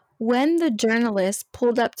 when the journalist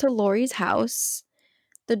pulled up to Lori's house,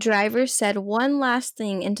 the driver said one last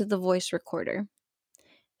thing into the voice recorder.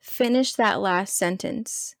 Finish that last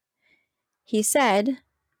sentence. He said,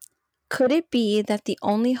 could it be that the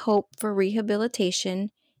only hope for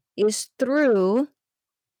rehabilitation is through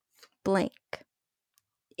blank?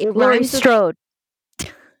 Laurie Strode.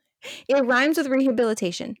 It rhymes with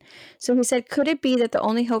rehabilitation. So he said, could it be that the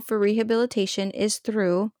only hope for rehabilitation is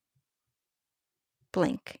through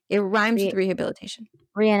blank? It rhymes with rehabilitation.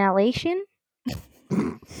 Reannihilation?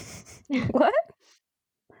 What?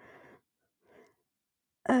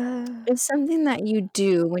 It's something that you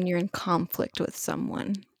do when you're in conflict with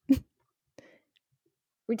someone.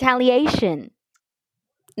 Retaliation.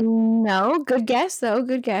 No, good guess though.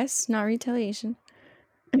 Good guess. Not retaliation.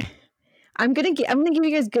 I'm gonna give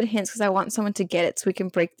you guys good hints because I want someone to get it so we can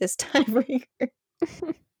break this tiebreaker.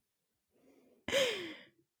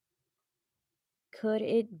 Could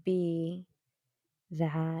it be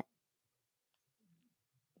that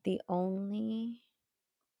the only...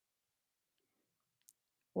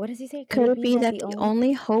 What does he say? Could it be that the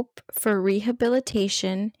only hope for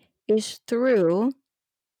rehabilitation is through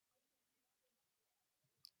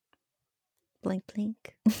blank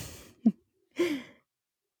blank?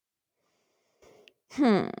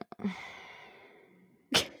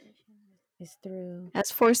 Is through... That's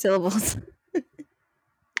 4 syllables.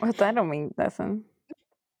 Well, that don't mean nothing.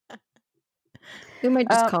 We might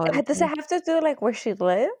just call it. Does it have to do like where she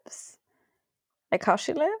lives? Like how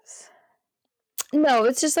she lives? No,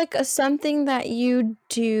 it's just like something that you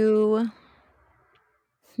do.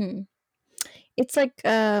 It's like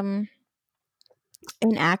an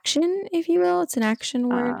action, if you will. It's an action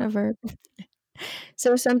word, a verb.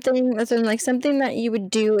 So something that you would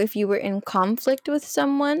do if you were in conflict with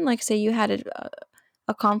someone. Like, say you had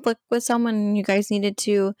a conflict with someone and you guys needed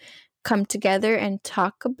to come together and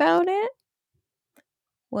talk about it.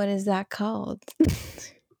 What is that called?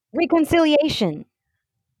 Reconciliation.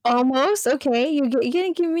 Almost. Okay, you're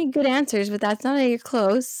gonna give me good answers, but that's not. You're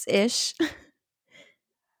close-ish.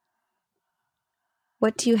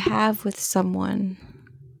 What do you have with someone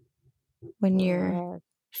when you're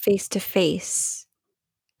face to face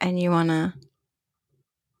and you wanna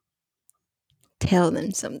tell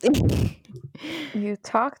them something? You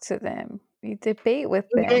talk to them. You debate with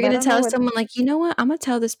them. You're gonna tell someone like, you know what? I'm gonna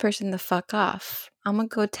tell this person the fuck off. I'm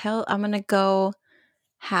gonna go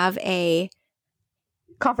have a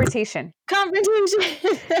confrontation. Everybody,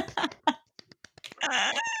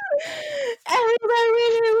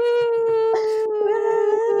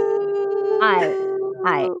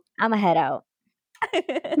 Hi. I'm a head out.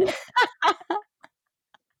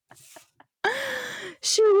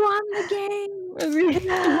 She won the game.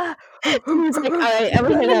 He's like, all right, I'm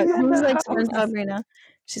gonna head out. He's like SpongeBob right now.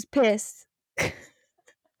 She's pissed.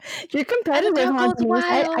 You're competitive, huh, Denise?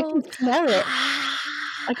 I can smell it.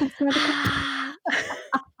 I can smell it.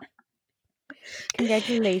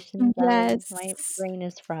 Congratulations. Yes. My brain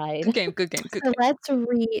is fried. Good game. So let's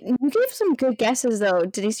read. You gave some good guesses, though.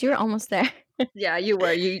 Denise, you're almost there. Yeah, you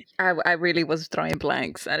were. I really was throwing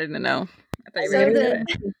blanks. I didn't know. I thought you So really the- did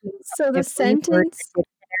it. So the sentence.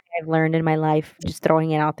 I've learned in my life, just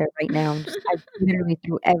throwing it out there right now. I literally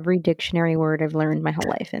threw every dictionary word I've learned my whole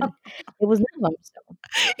life, and it was none of them.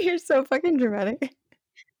 So. You're so fucking dramatic.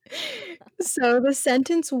 So the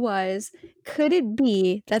sentence was, could it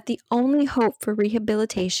be that the only hope for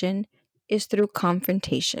rehabilitation is through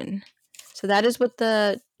confrontation? So that is what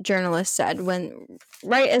the journalist said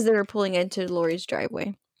right as they were pulling into Lori's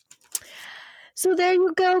driveway. So there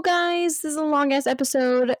you go, guys. This is a long-ass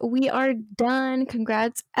episode. We are done.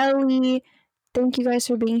 Congrats, Ellie. Thank you guys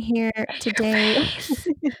for being here today.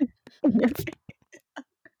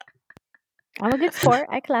 I'm a good sport.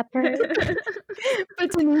 I clap for her.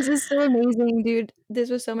 But Denise is so amazing, dude. This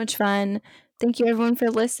was so much fun. Thank you, everyone, for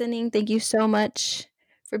listening. Thank you so much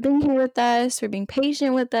for being here with us, for being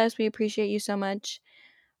patient with us. We appreciate you so much.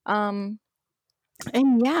 Um,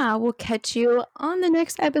 and yeah, we'll catch you on the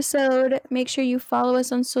next episode. Make sure you follow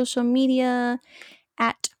us on social media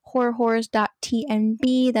at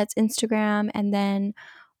horrorhorrors.tnb. That's Instagram. And then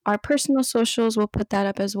our personal socials, we'll put that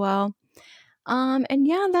up as well. And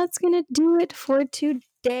yeah, that's gonna do it for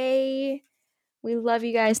today. We love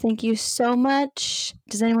you guys. Thank you so much.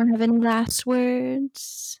 Does anyone have any last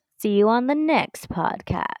words? See you on the next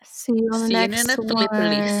podcast. See you on the See you in next the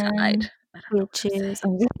Philippines one. side. I don't know. Bitches.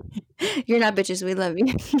 You're not bitches. We love you.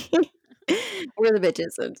 We're the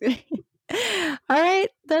bitches. All right.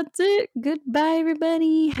 That's it. Goodbye,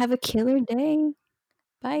 everybody. Have a killer day.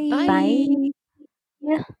 Bye. Bye.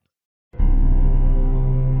 Yeah.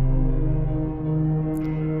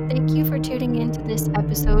 Thank you for tuning in to this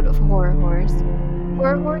episode of Horror Horrors.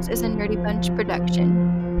 Horror Horrors is a Nerdy Bunch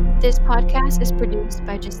production. This podcast is produced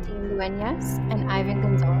by Justine Duenas and Ivan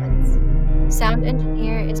Gonzalez. Sound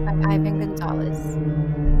engineer is by Ivan Gonzalez.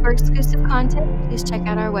 For exclusive content, please check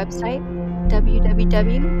out our website,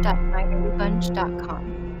 www.mynerdybunch.com.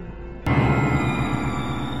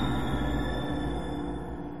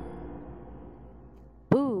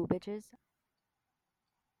 Boo, bitches.